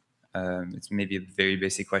 it's maybe a very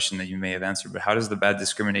basic question that you may have answered, but how does the bat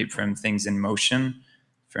discriminate from things in motion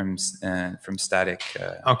from static?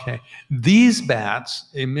 Okay, these bats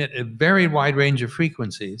emit a very wide range of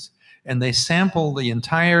frequencies, and they sample the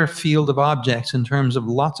entire field of objects in terms of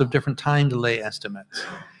lots of different time delay estimates.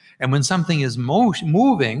 And when something is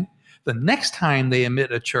moving, the next time they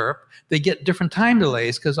emit a chirp, they get different time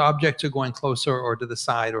delays because objects are going closer or to the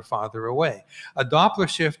side or farther away. A Doppler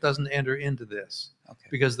shift doesn't enter into this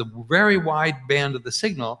because the very wide band of the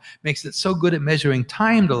signal makes it so good at measuring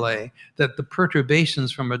time delay that the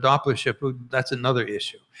perturbations from a Doppler shift, that's another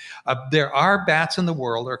issue. There are bats in the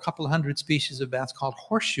world, there are a couple of hundred species of bats called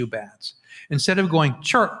horseshoe bats. Instead of going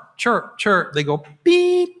chirp, chirp, chirp, they go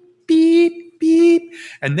beep, beep, beep,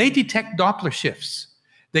 and they detect Doppler shifts.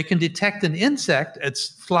 They can detect an insect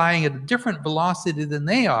that's flying at a different velocity than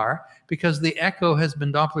they are because the echo has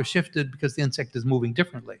been Doppler shifted because the insect is moving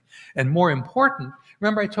differently. And more important,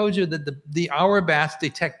 remember I told you that the hour bats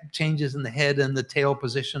detect changes in the head and the tail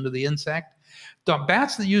position of the insect? The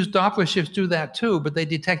bats that use Doppler shifts do that too, but they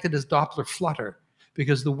detect it as Doppler flutter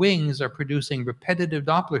because the wings are producing repetitive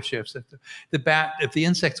Doppler shifts. If the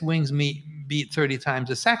insect's wings beat 30 times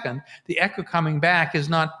a second, the echo coming back is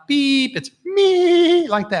not beep, it's me,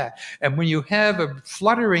 like that. And when you have a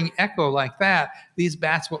fluttering echo like that, these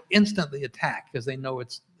bats will instantly attack because they know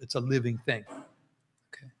it's a living thing.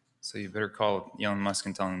 Okay, so you better call Elon Musk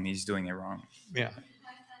and tell him he's doing it wrong. Yeah.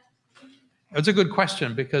 It's a good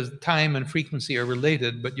question because time and frequency are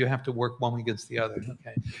related, but you have to work one against the other.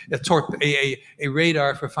 Okay, a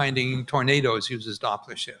radar for finding tornadoes uses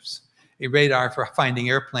Doppler shifts. A radar for finding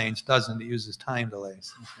airplanes doesn't. It uses time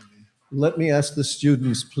delays. Let me ask the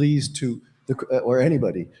students, please, or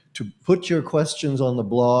anybody, to put your questions on the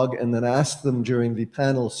blog and then ask them during the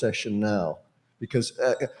panel session now. Because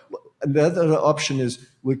the other option is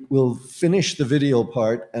we'll finish the video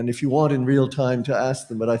part, and if you want in real time to ask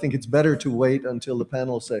them, but I think it's better to wait until the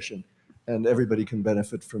panel session and everybody can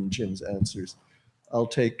benefit from Jim's answers. I'll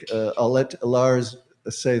let Lars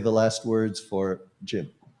say the last words for Jim.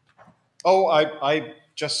 Oh, I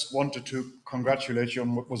just wanted to congratulate you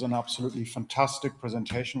on what was an absolutely fantastic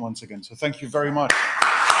presentation once again. So thank you very much.